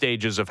early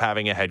stages of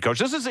having a head coach.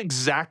 This is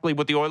exactly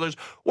what the Oilers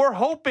were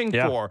hoping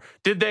for.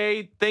 Did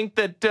they think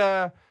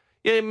that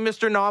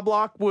Mr.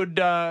 Knobloch would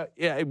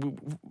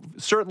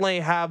certainly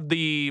have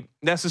the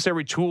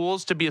necessary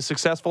tools to be a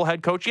successful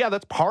head coach? Yeah,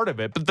 that's part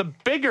of it. But the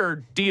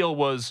bigger deal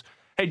was,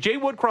 hey, Jay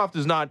Woodcroft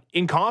is not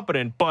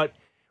incompetent, but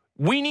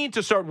we need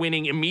to start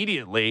winning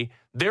immediately.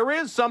 There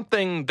is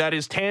something that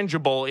is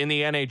tangible in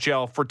the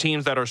NHL for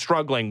teams that are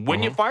struggling.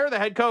 When you fire the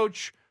head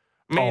coach,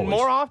 I mean,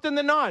 more often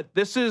than not,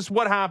 this is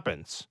what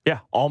happens. Yeah,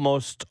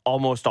 almost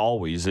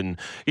always. And,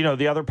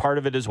 the other part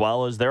of it as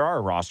well is there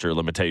are roster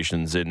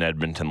limitations in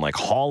Edmonton. Like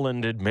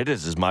Holland admitted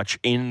as much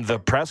in the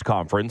press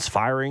conference,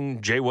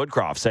 firing Jay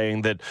Woodcroft,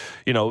 saying that,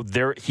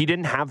 he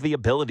didn't have the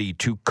ability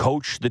to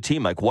coach the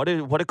team. Like, what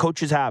do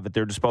coaches have at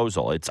their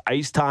disposal? It's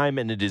ice time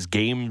and it is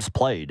games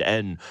played.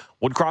 And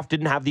Woodcroft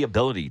didn't have the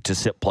ability to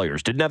sit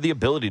players, didn't have the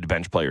ability to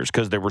bench players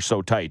because they were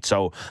so tight.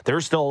 So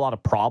there's still a lot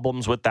of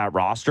problems with that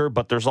roster,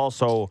 but there's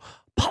also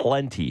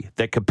plenty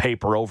that could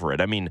paper over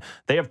it. I mean,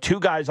 they have 2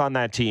 guys on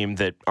that team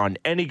that on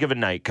any given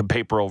night could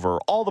paper over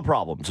all the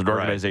problems an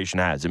organization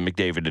has in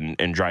McDavid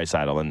and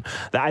Draisaitl. And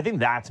I think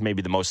that's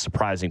maybe the most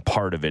surprising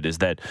part of it is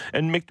that,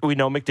 and we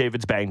know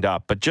McDavid's banged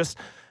up, but just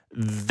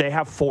they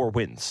have 4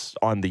 wins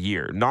on the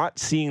year. Not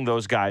seeing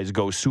those guys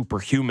go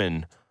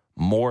superhuman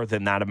more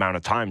than that amount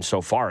of time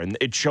so far. And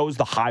it shows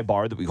the high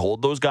bar that we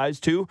hold those guys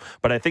to.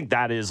 But I think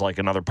that is like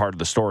another part of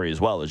the story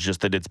as well. It's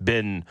just that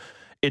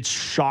it's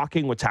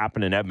shocking what's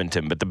happened in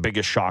Edmonton, but the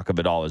biggest shock of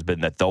it all has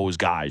been that those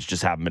guys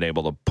just haven't been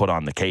able to put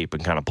on the cape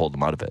and kind of pull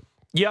them out of it.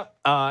 Yep,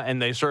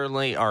 and they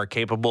certainly are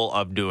capable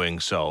of doing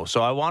so.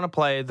 So I want to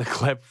play the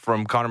clip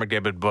from Connor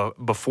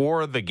McDavid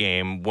before the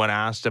game when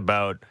asked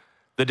about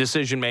the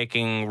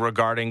decision-making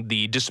regarding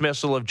the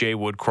dismissal of Jay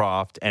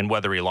Woodcroft and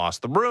whether he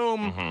lost the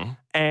room,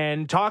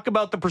 and talk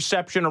about the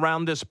perception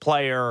around this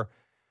player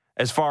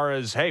as far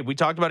as, hey, we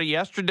talked about it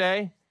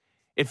yesterday.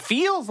 It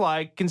feels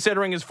like,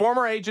 considering his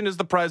former agent is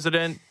the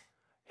president,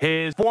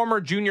 his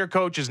former junior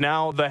coach is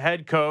now the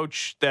head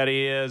coach, that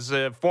he is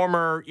a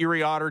former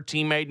Erie Otter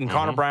teammate and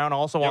Connor Brown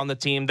also on the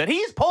team, that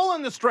he's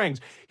pulling the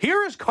strings.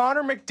 Here is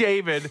Connor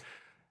McDavid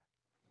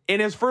in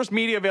his first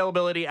media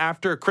availability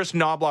after Chris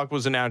Knobloch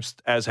was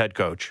announced as head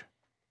coach.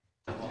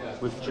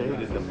 with Jay?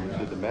 Did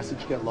the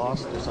message get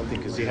lost or something?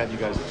 Because he had you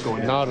guys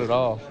going. Not at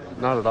all.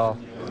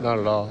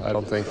 I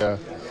don't think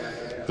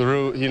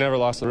he never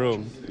lost the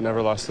room.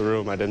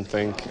 I didn't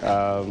think.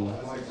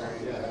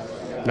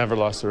 Never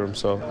lost the room.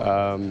 So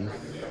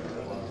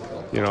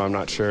I'm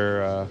not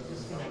sure.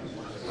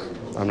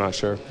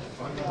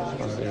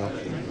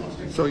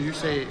 So you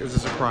say it was a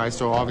surprise.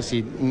 So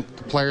obviously the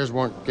players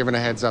weren't given a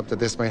heads up that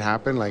this might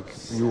happen. Like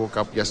you woke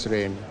up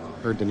yesterday and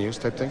heard the news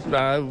type thing.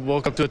 I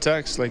woke up to a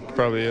text, like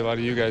probably a lot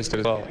of you guys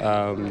did as well.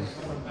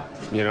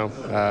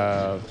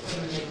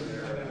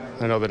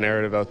 I know the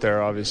narrative out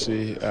there,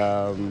 obviously,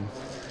 but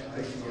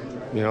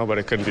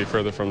it couldn't be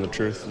further from the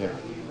truth. Yeah.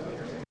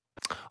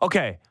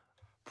 Okay.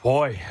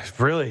 Boy,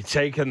 really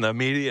taking the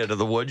media to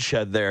the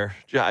woodshed there.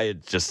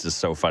 It just is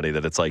so funny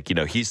that it's like,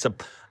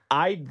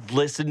 I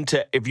listened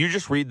to, if you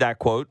just read that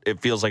quote, it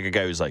feels like a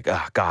guy who's like,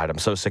 oh, God, I'm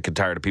so sick and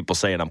tired of people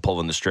saying I'm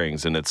pulling the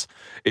strings. And it's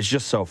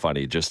just so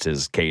funny, just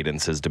his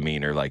cadence, his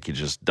demeanor, like he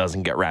just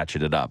doesn't get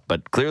ratcheted up,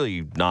 but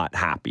clearly not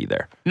happy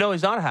there. No,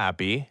 he's not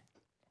happy.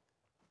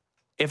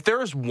 If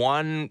there's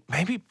one,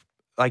 maybe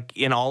like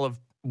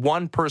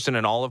one person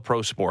in all of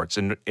pro sports,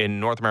 in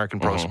North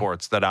American pro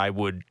sports, that I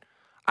would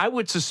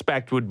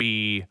suspect would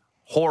be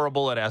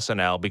horrible at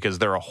SNL because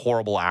they're a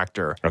horrible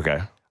actor.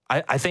 Okay.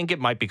 I think it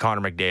might be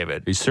Connor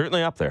McDavid. He's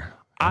certainly up there.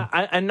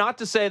 And not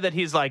to say that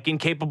he's like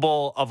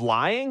incapable of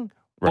lying,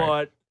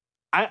 but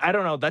I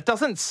don't know. That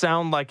doesn't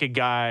sound like a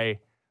guy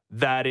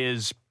that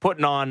is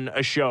putting on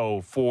a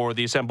show for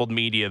the assembled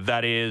media,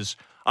 that is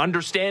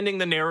understanding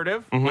the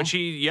narrative, which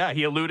he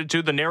alluded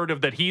to, the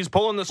narrative that he's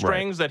pulling the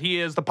strings, that he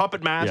is the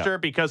puppet master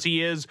because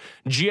he is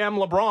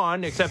GM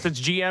LeBron, except it's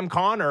GM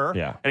Connor,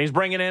 and he's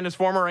bringing in his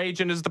former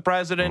agent as the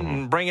president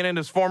and bringing in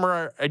his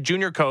former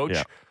junior coach.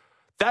 Yeah.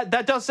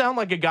 That does sound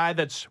like a guy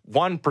that's,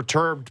 one,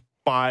 perturbed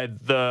by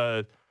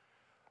the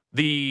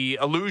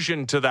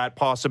allusion to that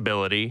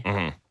possibility,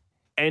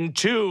 and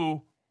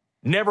two,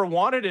 never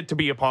wanted it to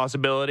be a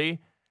possibility,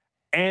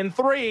 and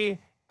three,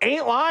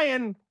 ain't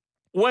lying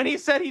when he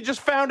said he just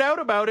found out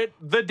about it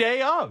the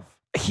day of.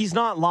 He's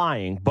not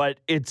lying, but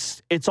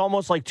it's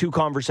almost like two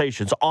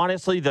conversations.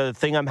 Honestly, the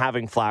thing I'm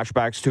having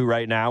flashbacks to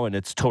right now, and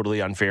it's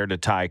totally unfair to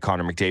tie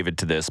Connor McDavid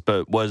to this,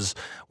 but was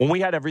when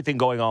we had everything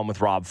going on with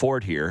Rob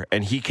Ford here,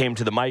 and he came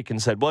to the mic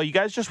and said, well, you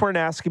guys just weren't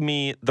asking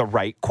me the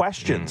right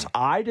questions.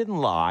 I didn't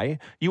lie.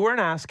 You weren't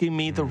asking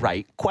me the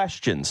right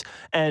questions.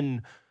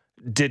 And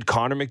did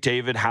Connor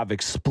McDavid have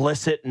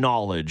explicit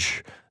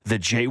knowledge that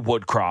Jay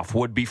Woodcroft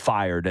would be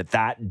fired at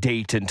that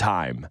date and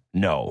time?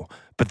 No.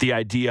 But the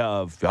idea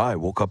of, I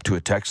woke up to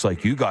a text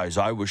like you guys,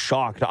 I was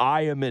shocked.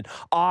 Connor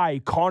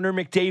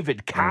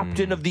McDavid,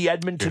 captain of the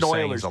Edmonton Oilers.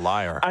 Saying he's a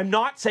liar. I'm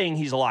not saying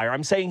he's a liar.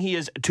 I'm saying he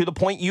is, to the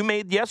point you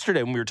made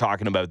yesterday when we were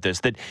talking about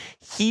this, that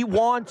he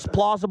wants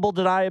plausible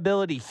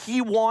deniability. He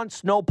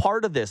wants no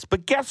part of this.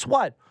 But guess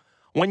what?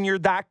 When you're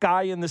that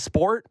guy in the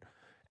sport,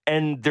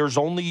 and there's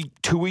only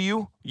two of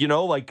you,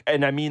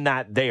 and I mean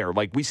that there.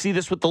 Like, we see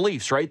this with the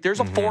Leafs, right? There's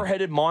a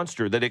four-headed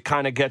monster that it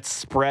kind of gets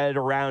spread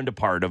around a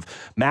part of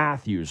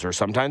Matthews, or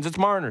sometimes it's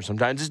Marner,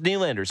 sometimes it's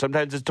Nylander,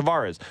 sometimes it's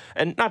Tavares.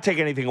 And not take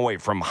anything away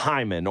from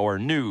Hyman or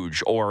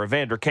Nuge or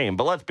Evander Kane,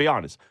 but let's be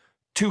honest.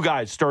 Two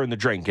guys stirring the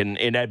drink in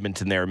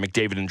Edmonton there,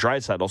 McDavid and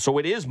Draisaitl. So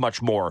it is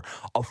much more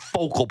a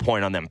focal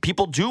point on them.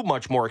 People do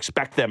much more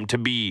expect them to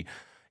be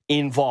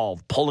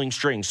involved, pulling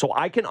strings. So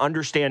I can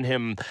understand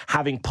him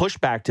having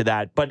pushback to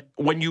that. But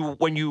when you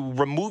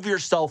remove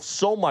yourself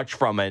so much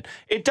from it,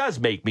 it does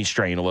make me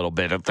strain a little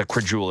bit of the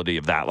credulity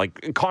of that.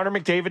 Like, Connor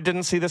McDavid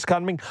didn't see this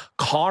coming.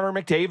 Connor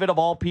McDavid, of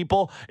all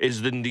people,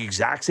 is in the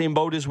exact same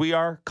boat as we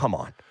are. Come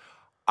on.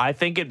 I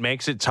think it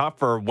makes it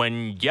tougher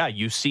when,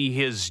 you see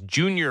his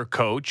junior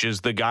coach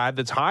is the guy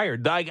that's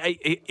hired.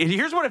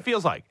 Here's what it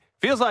feels like.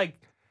 It feels like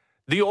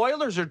the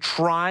Oilers are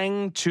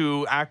trying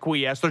to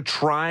acquiesce. They're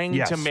trying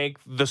to make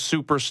the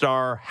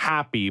superstar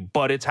happy,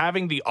 but it's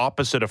having the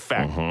opposite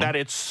effect, that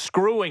it's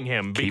screwing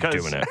him. Keep because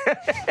doing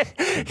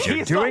it.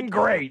 You're doing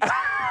great.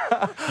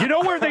 You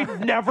know where they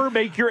never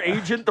make your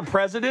agent the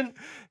president?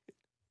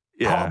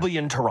 Yeah. Probably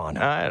in Toronto.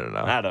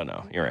 I don't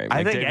know. You're right.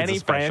 I think any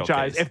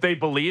franchise, if they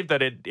believe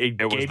that it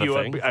gave you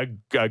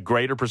a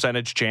greater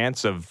percentage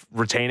chance of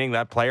retaining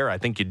that player, I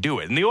think you'd do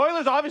it. And the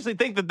Oilers obviously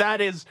think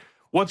that is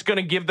what's going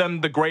to give them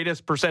the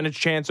greatest percentage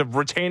chance of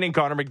retaining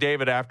Connor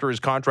McDavid after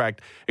his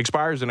contract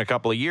expires in a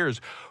couple of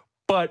years.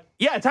 But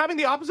it's having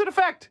the opposite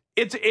effect.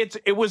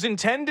 It was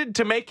intended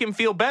to make him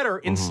feel better.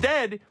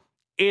 Instead,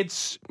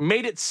 it's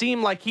made it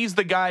seem like he's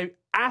the guy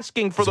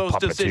asking for those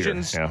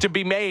decisions to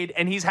be made,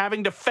 and he's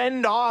having to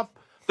fend off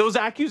those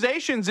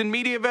accusations in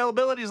media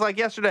availabilities like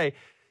yesterday.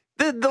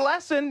 The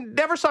lesson,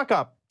 never suck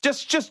up.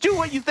 Just do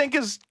what you think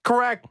is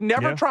correct.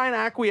 Never try and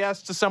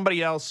acquiesce to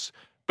somebody else,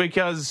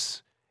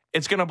 because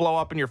it's going to blow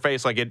up in your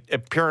face like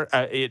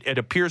it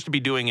appears to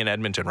be doing in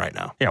Edmonton right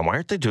now. Yeah, why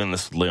aren't they doing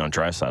this with Leon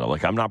Draisaitl?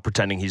 Like, I'm not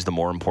pretending he's the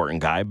more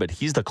important guy, but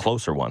he's the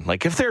closer one.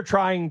 Like, if they're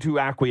trying to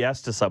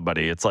acquiesce to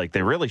somebody, it's like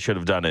they really should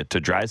have done it to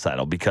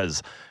Draisaitl,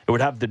 because it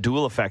would have the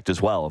dual effect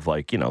as well of,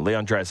 like,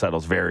 Leon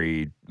Draisaitl's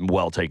very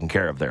well taken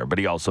care of there, but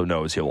he also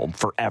knows he'll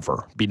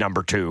forever be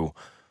number 2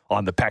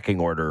 on the pecking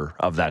order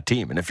of that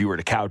team. And if you were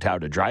to kowtow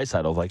to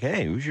Draisaitl, like,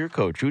 hey, who's your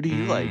coach? Who do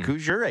you like?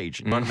 Who's your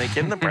agent? You want to make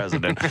him the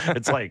president?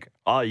 It's like,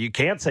 oh, you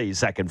can't say he's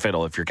second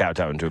fiddle if you're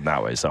kowtowing to him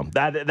that way. So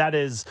that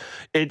is,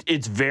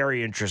 it's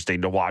very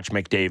interesting to watch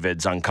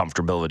McDavid's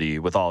uncomfortability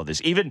with all of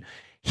this. Even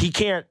he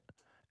can't,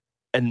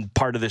 and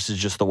part of this is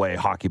just the way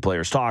hockey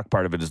players talk.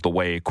 Part of it is the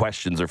way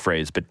questions are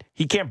phrased. But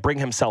he can't bring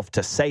himself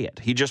to say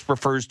it. He just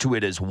refers to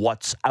it as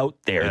what's out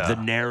there, the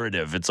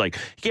narrative. It's like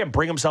he can't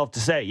bring himself to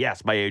say,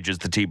 yes, my agent is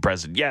the team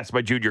president. Yes,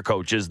 my junior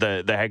coach is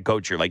the head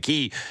coach here. Like,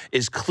 he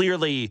is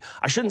clearly,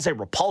 I shouldn't say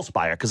repulsed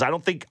by it, because I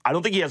don't think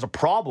he has a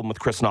problem with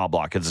Chris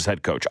Knobloch as his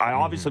head coach. I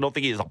obviously don't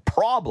think he has a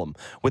problem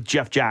with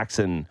Jeff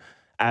Jackson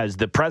as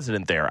the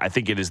president there. I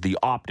think it is the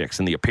optics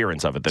and the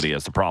appearance of it that he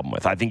has the problem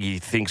with. I think he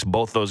thinks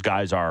both those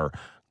guys are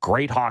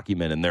great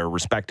hockeymen in their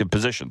respective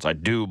positions. I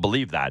do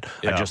believe that.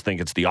 Yeah. I just think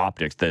it's the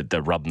optics that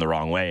rub them the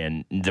wrong way.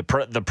 And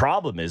the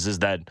problem is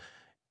that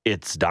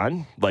it's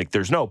done. Like,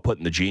 there's no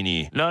putting the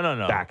genie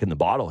back in the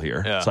bottle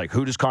here. Yeah. It's like,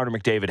 who does Connor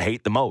McDavid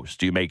hate the most?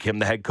 Do you make him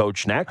the head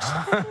coach next?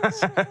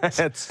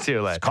 It's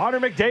too late. It's Connor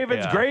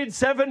McDavid's grade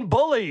 7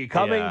 bully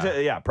coming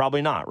to... Yeah,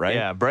 probably not, right?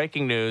 Yeah,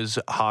 breaking news,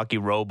 hockey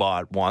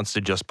robot wants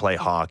to just play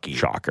hockey.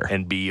 Shocker.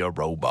 And be a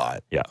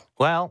robot. Yeah.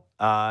 Well,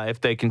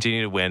 if they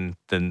continue to win,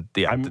 then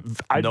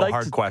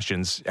hard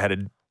questions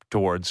headed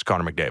towards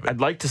Connor McDavid. I'd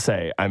like to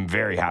say I'm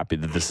very happy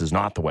that this is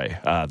not the way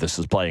this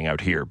is playing out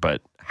here,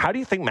 but how do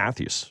you think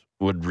Matthews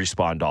would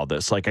respond to all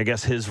this? Like, I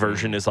guess his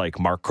version is like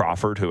Mark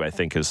Crawford, who I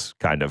think is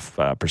kind of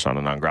persona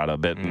non grata a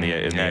bit in the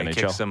NHL. He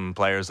kicked some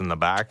players in the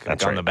back.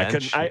 That's on right. the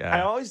bench.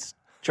 I always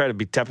try to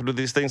be tepid with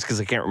these things because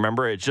I can't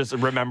remember. It's just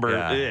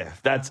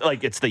that's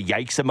like, it's the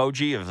yikes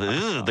emoji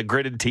of the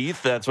gritted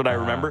teeth. That's what I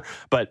remember.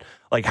 But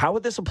like, how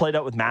would this have played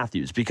out with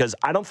Matthews? Because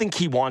I don't think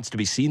he wants to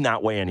be seen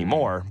that way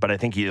anymore, but I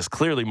think he is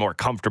clearly more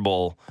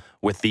comfortable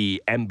with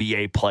the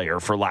NBA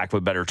player, for lack of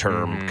a better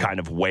term, kind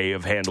of way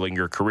of handling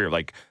your career.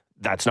 Like,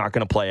 that's not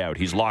going to play out.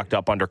 He's locked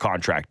up under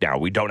contract now.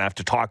 We don't have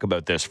to talk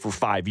about this for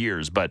 5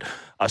 years, but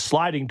a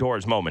sliding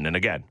doors moment. And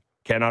again,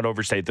 cannot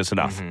overstate this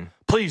enough.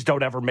 Please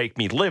don't ever make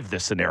me live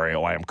this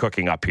scenario I am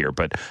cooking up here.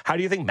 But how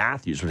do you think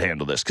Matthews would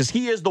handle this? Because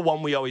he is the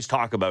one we always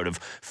talk about of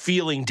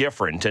feeling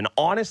different. And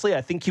honestly,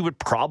 I think he would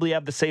probably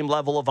have the same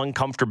level of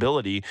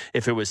uncomfortability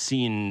if it was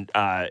seen,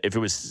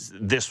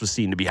 this was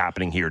seen to be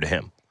happening here to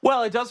him.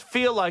 Well, it does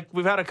feel like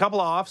we've had a couple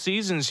of off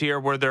seasons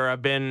here where there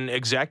have been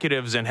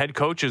executives and head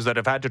coaches that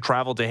have had to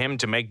travel to him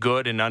to make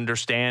good and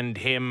understand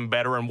him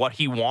better and what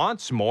he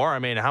wants more. I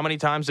mean, how many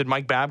times did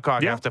Mike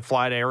Babcock have to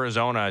fly to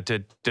Arizona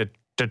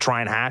to try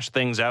and hash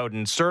things out?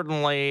 And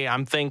certainly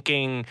I'm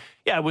thinking,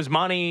 it was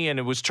money and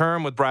it was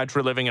term with Brad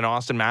Treliving and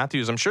Austin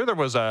Matthews. I'm sure there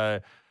was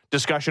a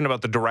discussion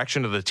about the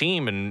direction of the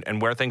team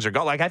and where things are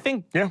going. Like, I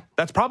think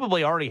that's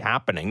probably already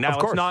happening. Now,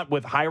 it's not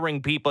with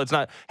hiring people. It's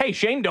not, hey,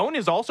 Shane Doan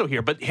is also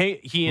here, but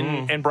he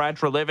and Brad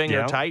Treliving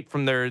are tight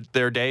from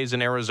their days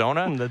in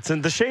Arizona.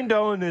 The Shane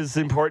Doan is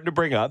important to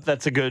bring up.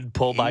 That's a good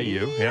pull by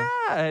you. Yeah.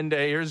 And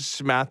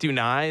here's Matthew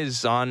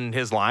Nyes on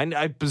his line,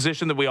 a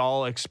position that we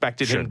all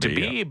expected him to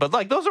be. But,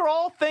 like, those are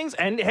all things.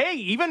 And, hey,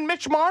 even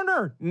Mitch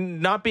Marner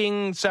not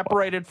being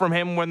separated from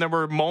him when there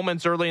were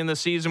moments early in the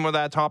season where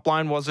that top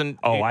line wasn't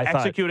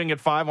executing at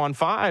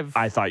 5-on-5.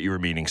 I thought you were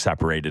meaning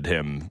separated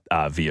him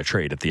via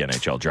trade at the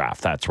NHL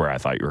draft. That's where I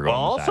thought you were going.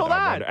 Well, with also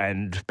that.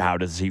 And how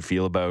does he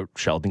feel about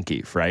Sheldon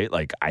Keefe? Right?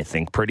 Like, I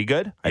think pretty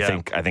good. I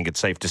think it's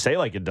safe to say,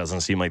 like, it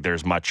doesn't seem like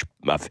there's much,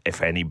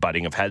 if any,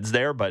 butting of heads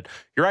there. But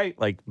you're right.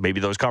 Like,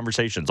 maybe those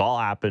conversations all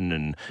happened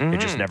and it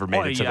just never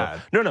made it to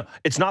the... No.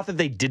 It's not that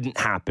they didn't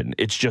happen.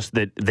 It's just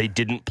that they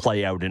didn't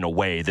play out in a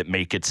way that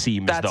make it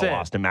seem as though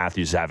Austin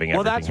Matthews is having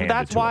everything handed to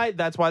him.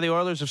 That's why the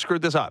Oilers have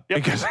screwed this up.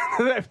 Because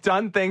they've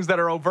done things that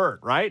are overt,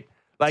 right?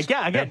 Like,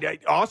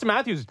 Austin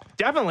Matthews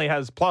definitely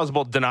has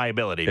plausible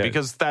deniability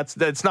because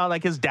that's not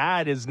like his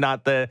dad is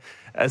not the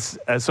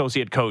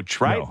associate coach,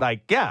 right? No.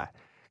 Like,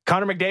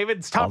 Connor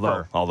McDavid's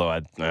tougher. Although I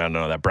don't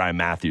know, that Brian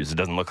Matthews, it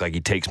doesn't look like he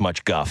takes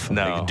much guff.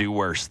 No. They could do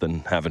worse than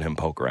having him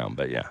poke around.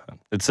 But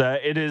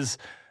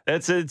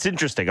it's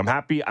interesting. I'm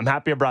happy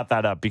I brought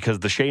that up because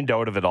the Shane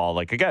Doan of it all,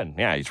 like, again,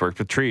 he's worked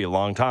with Tree a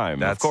long time.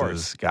 That's, of course,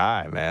 his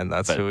guy, man.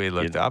 That's who he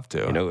looked up to.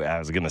 You know, I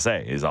was going to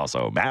say, he's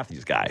also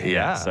Matthews' guy.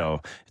 Yeah. So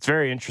it's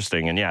very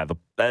interesting. And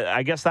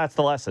I guess that's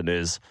the lesson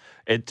is,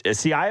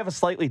 see, I have a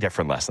slightly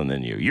different lesson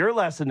than you. Your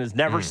lesson is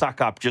never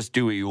suck up, just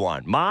do what you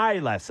want. My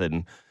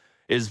lesson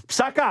is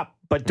suck up,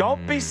 but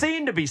don't be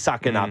seen to be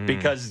sucking up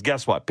because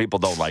guess what? People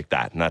don't like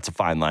that. And that's a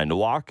fine line to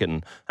walk.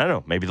 And I don't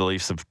know, maybe the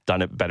Leafs have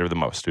done it better than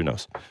most. Who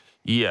knows?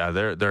 Yeah,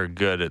 they're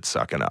good at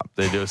sucking up.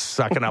 They do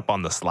sucking up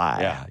on the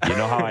slide. Yeah. You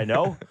know how I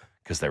know?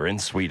 Because they're in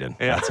Sweden.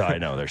 Yeah. That's how I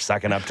know. They're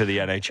sucking up to the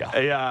NHL.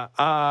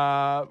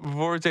 Yeah.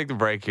 Before we take the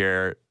break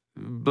here,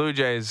 Blue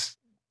Jays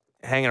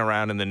hanging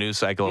around in the news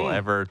cycle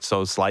ever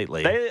so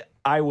slightly.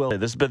 I will say,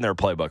 this has been their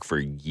playbook for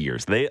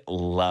years. They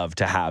love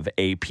to have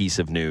a piece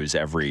of news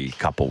every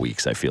couple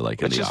weeks, I feel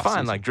like, which is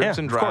fine, like drips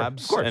and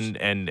drabs. Of course.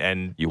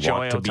 And You Joey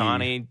want to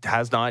Ohtani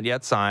has not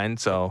yet signed,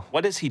 so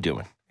what is he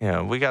doing?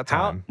 yeah, we got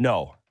time.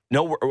 No,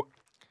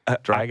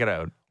 Drag it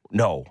out.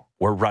 No,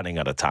 we're running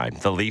out of time.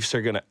 The Leafs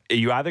are gonna.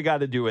 You either got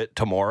to do it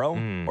tomorrow,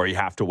 or you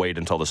have to wait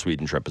until the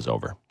Sweden trip is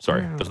over.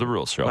 Sorry, those are the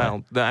rules. Show.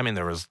 Well, I mean,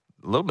 there was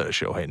a little bit of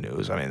Shohei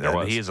news. I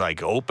mean, he's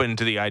like open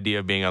to the idea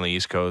of being on the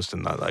East Coast,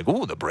 and like,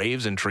 ooh, the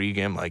Braves intrigue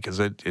him. Like,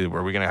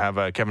 were we going to have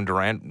a Kevin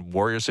Durant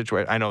Warriors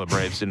situation? I know the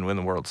Braves didn't win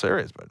the World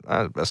Series,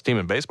 but best team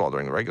in baseball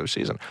during the regular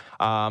season.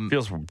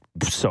 Feels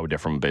so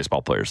different from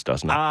baseball players,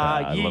 doesn't it?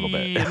 A little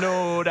bit,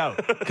 no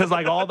doubt. Because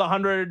like all the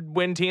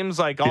 100-win teams,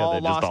 like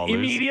all lost all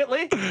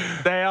immediately.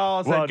 They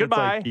all said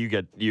goodbye.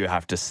 Like you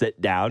have to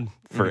sit down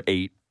for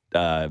 8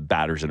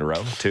 batters in a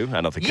row too.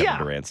 I don't think Kevin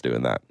Durant's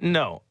doing that.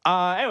 No.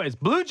 Anyways,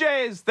 Blue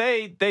Jays,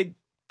 they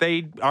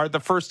are the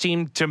first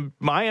team, to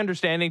my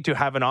understanding, to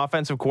have an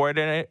offensive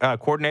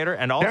coordinator,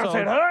 and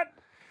also,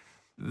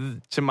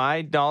 to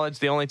my knowledge,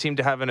 the only team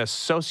to have an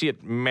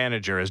associate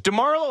manager is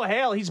DeMarlo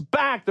Hale. He's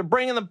back. They're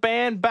bringing the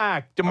band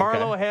back.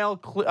 DeMarlo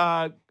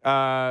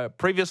Hale,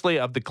 previously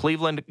of the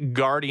Cleveland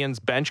Guardians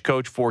bench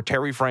coach for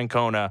Terry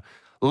Francona,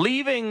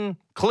 leaving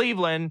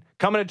Cleveland,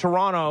 coming to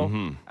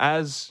Toronto,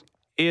 as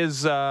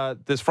is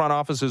this front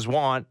office's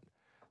want.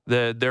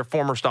 Their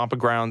former stomping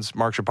grounds,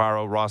 Mark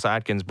Shapiro, Ross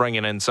Atkins,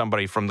 bringing in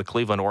somebody from the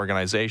Cleveland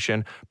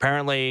organization.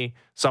 Apparently,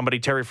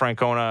 Terry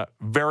Francona,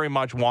 very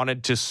much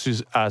wanted to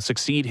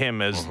succeed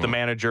him as the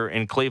manager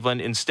in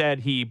Cleveland. Instead,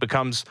 he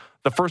becomes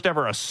the first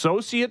ever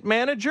associate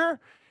manager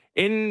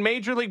in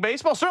Major League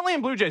Baseball, certainly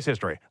in Blue Jays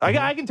history.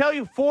 I can tell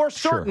you for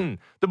certain,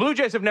 the Blue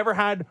Jays have never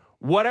had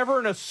whatever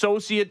an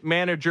associate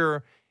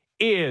manager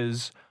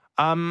is.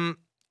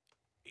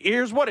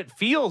 Here's what it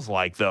feels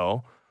like,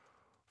 though,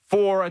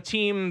 for a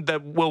team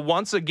that will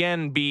once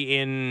again be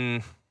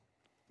in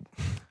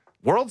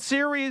World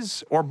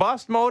Series or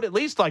bust mode, at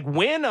least like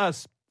win a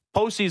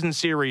postseason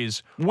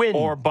series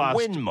or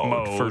bust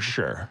mode for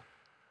sure.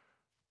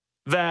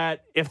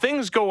 That if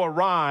things go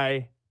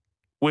awry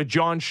with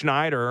John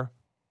Schneider,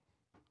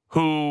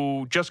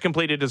 who just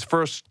completed his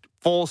first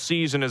full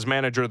season as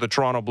manager of the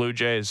Toronto Blue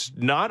Jays,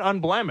 not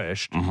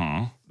unblemished,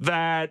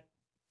 that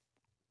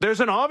there's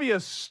an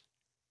obvious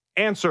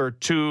answer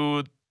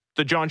to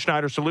the John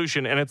Schneider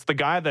solution, and it's the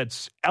guy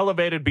that's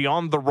elevated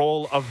beyond the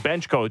role of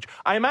bench coach.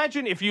 I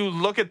imagine if you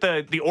look at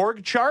the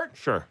org chart,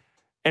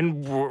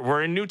 and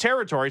we're in new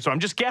territory, so I'm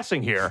just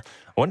guessing here.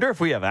 I wonder if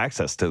we have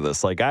access to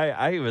this. Like,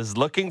 I was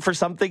looking for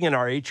something in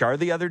our HR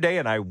the other day,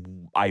 and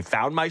I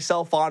found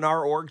myself on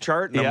our org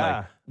chart. And I'm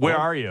like, where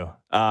are you?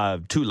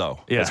 Too low,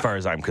 as far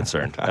as I'm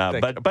concerned.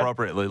 but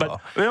appropriately low.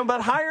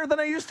 But higher than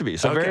I used to be.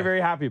 So very,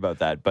 very happy about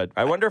that. But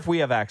I wonder if we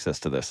have access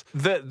to this.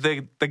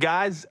 The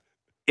guys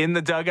in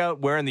the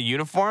dugout wearing the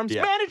uniforms.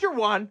 Yeah. Manager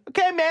one.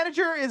 Okay,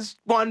 manager is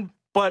one,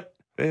 but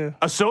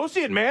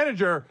associate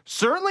manager,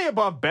 certainly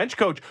above bench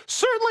coach,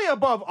 certainly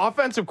above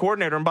offensive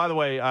coordinator. And by the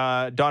way,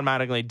 Don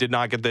Mattingly did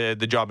not get the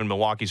job in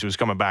Milwaukee, so he's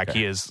coming back. Okay.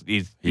 He is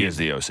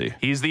the OC.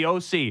 He's the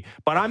OC.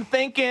 But I'm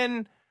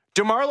thinking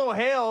DeMarlo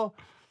Hale,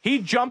 he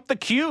jumped the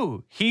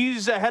queue.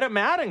 He's ahead of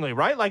Mattingly,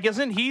 right? Like,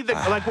 isn't he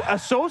the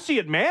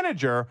associate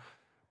manager?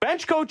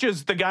 Bench coach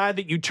is the guy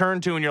that you turn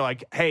to and you're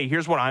like, hey,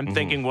 here's what I'm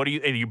thinking. What do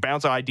you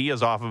bounce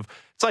ideas off of?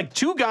 It's like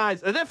two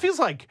guys. That feels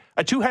like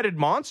a two-headed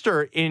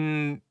monster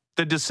in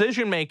the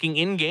decision-making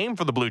in-game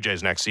for the Blue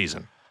Jays next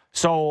season.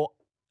 So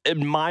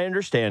my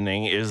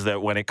understanding is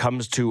that when it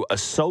comes to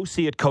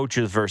associate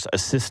coaches versus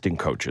assistant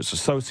coaches,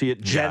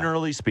 associate,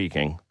 generally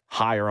speaking,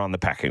 higher on the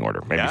pecking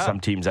order. Maybe some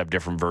teams have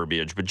different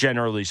verbiage, but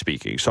generally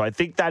speaking. So I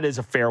think that is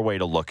a fair way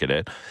to look at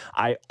it.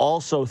 I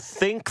also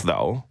think,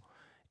 though,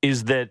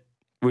 is that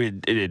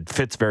it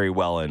fits very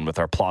well in with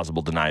our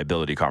plausible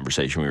deniability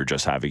conversation we were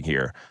just having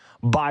here.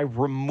 By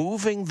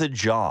removing the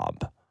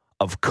job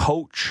of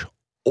coach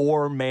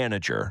or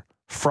manager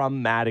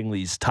from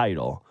Mattingly's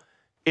title,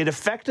 it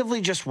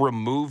effectively just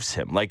removes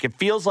him. Like, it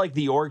feels like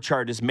the org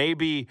chart is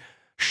maybe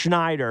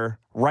Schneider,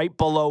 right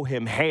below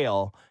him,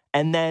 Hale,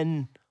 and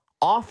then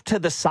off to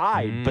the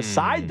side,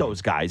 beside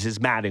those guys, is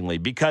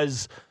Mattingly.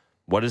 Because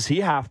what does he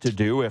have to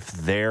do if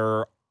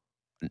they're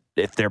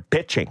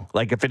pitching?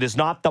 Like, if it is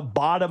not the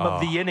bottom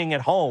of the inning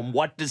at home,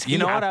 what does he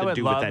have to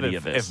do with any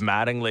of this? If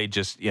Mattingly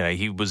just,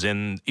 he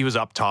was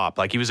up top,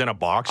 like he was in a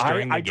box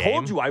during the game. I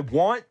told you, I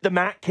want the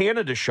Matt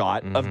Canada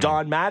shot of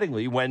Don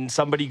Mattingly when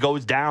somebody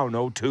goes down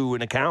 0-2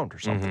 in a count or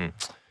something.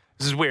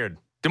 This is weird.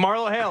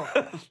 DeMarlo Hale,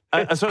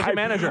 associate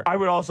manager. I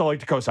would also like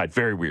to co-sign.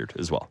 Very weird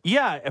as well.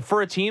 Yeah,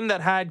 for a team that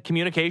had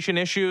communication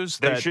issues,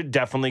 they should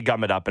definitely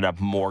gum it up and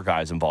have more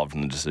guys involved in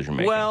the decision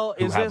making. Well,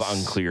 is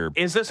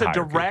this a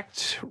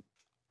direct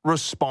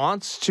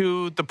response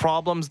to the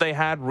problems they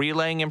had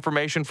relaying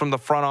information from the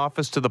front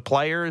office to the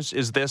players?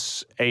 Is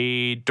this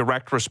a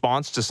direct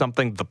response to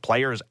something the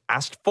players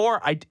asked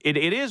for? It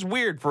is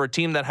weird for a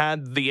team that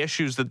had the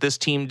issues that this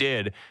team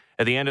did,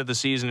 at the end of the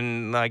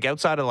season, like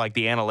outside of like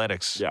the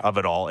analytics of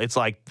it all, it's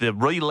like the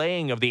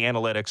relaying of the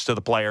analytics to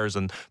the players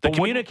and the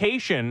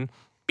communication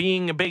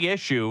being a big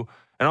issue.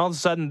 And all of a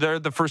sudden, they're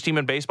the first team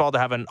in baseball to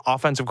have an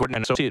offensive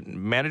coordinator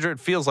manager. It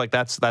feels like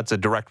that's a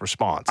direct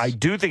response. I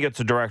do think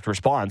it's a direct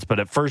response, but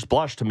at first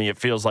blush to me, it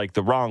feels like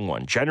the wrong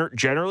one.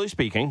 Generally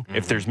speaking,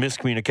 if there's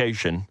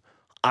miscommunication,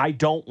 I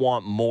don't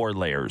want more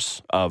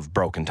layers of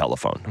broken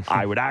telephone.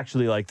 I would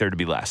actually like there to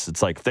be less.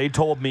 It's like if they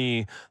told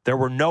me there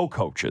were no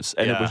coaches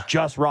and it was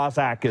just Ross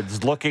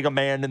Atkins looking a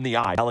man in the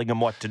eye, telling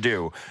him what to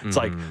do. It's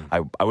like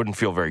I wouldn't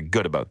feel very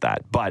good about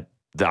that. But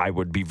I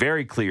would be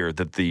very clear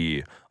that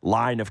the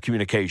line of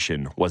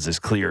communication was as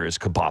clear as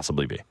could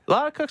possibly be. A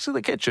lot of cooks in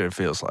the kitchen, it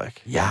feels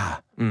like. Yeah.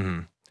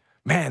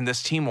 Man,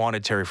 this team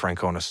wanted Terry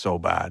Francona so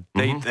bad.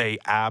 They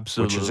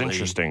absolutely... Which is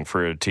interesting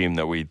for a team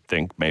that we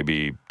think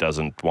maybe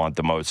doesn't want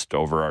the most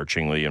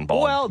overarchingly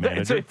involved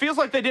manager. It feels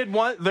like they did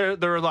want...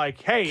 They're like,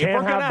 hey, Can't if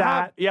we're going to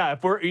have that.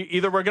 if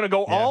we're going to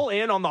go all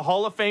in on the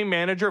Hall of Fame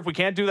manager. If we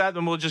can't do that,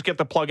 then we'll just get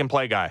the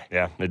plug-and-play guy.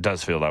 Yeah, it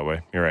does feel that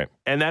way. You're right.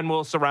 And then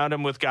we'll surround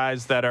him with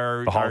guys that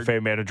are... The Hall of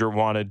Fame manager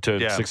wanted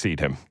to succeed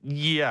him.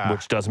 Yeah.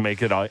 Which doesn't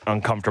make it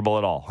uncomfortable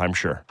at all, I'm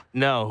sure.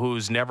 No,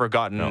 who's never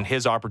gotten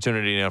his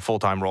opportunity in a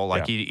full-time role.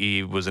 Like he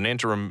was an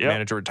interim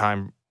manager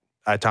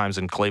at times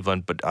in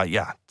Cleveland. But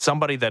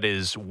somebody that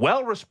is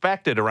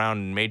well-respected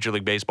around Major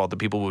League Baseball that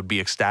people would be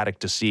ecstatic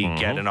to see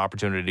get an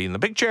opportunity in the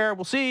big chair.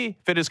 We'll see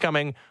if it is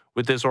coming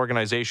with this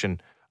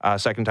organization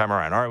second time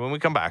around. All right, when we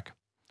come back,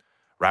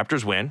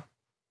 Raptors win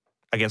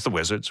against the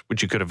Wizards,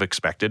 which you could have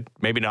expected.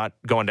 Maybe not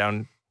going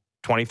down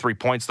 23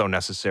 points, though,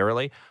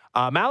 necessarily.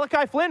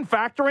 Malachi Flynn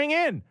factoring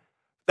in.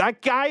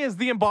 That guy is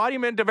the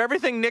embodiment of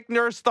everything Nick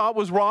Nurse thought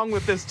was wrong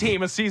with this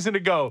team a season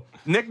ago.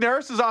 Nick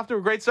Nurse is off to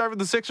a great start with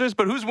the Sixers,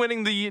 but who's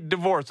winning the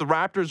divorce, the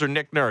Raptors or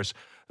Nick Nurse?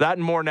 That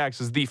and more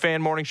next as the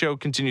Fan Morning Show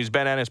continues.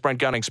 Ben Ennis, Brent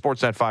Gunning,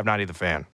 Sportsnet 590 The Fan.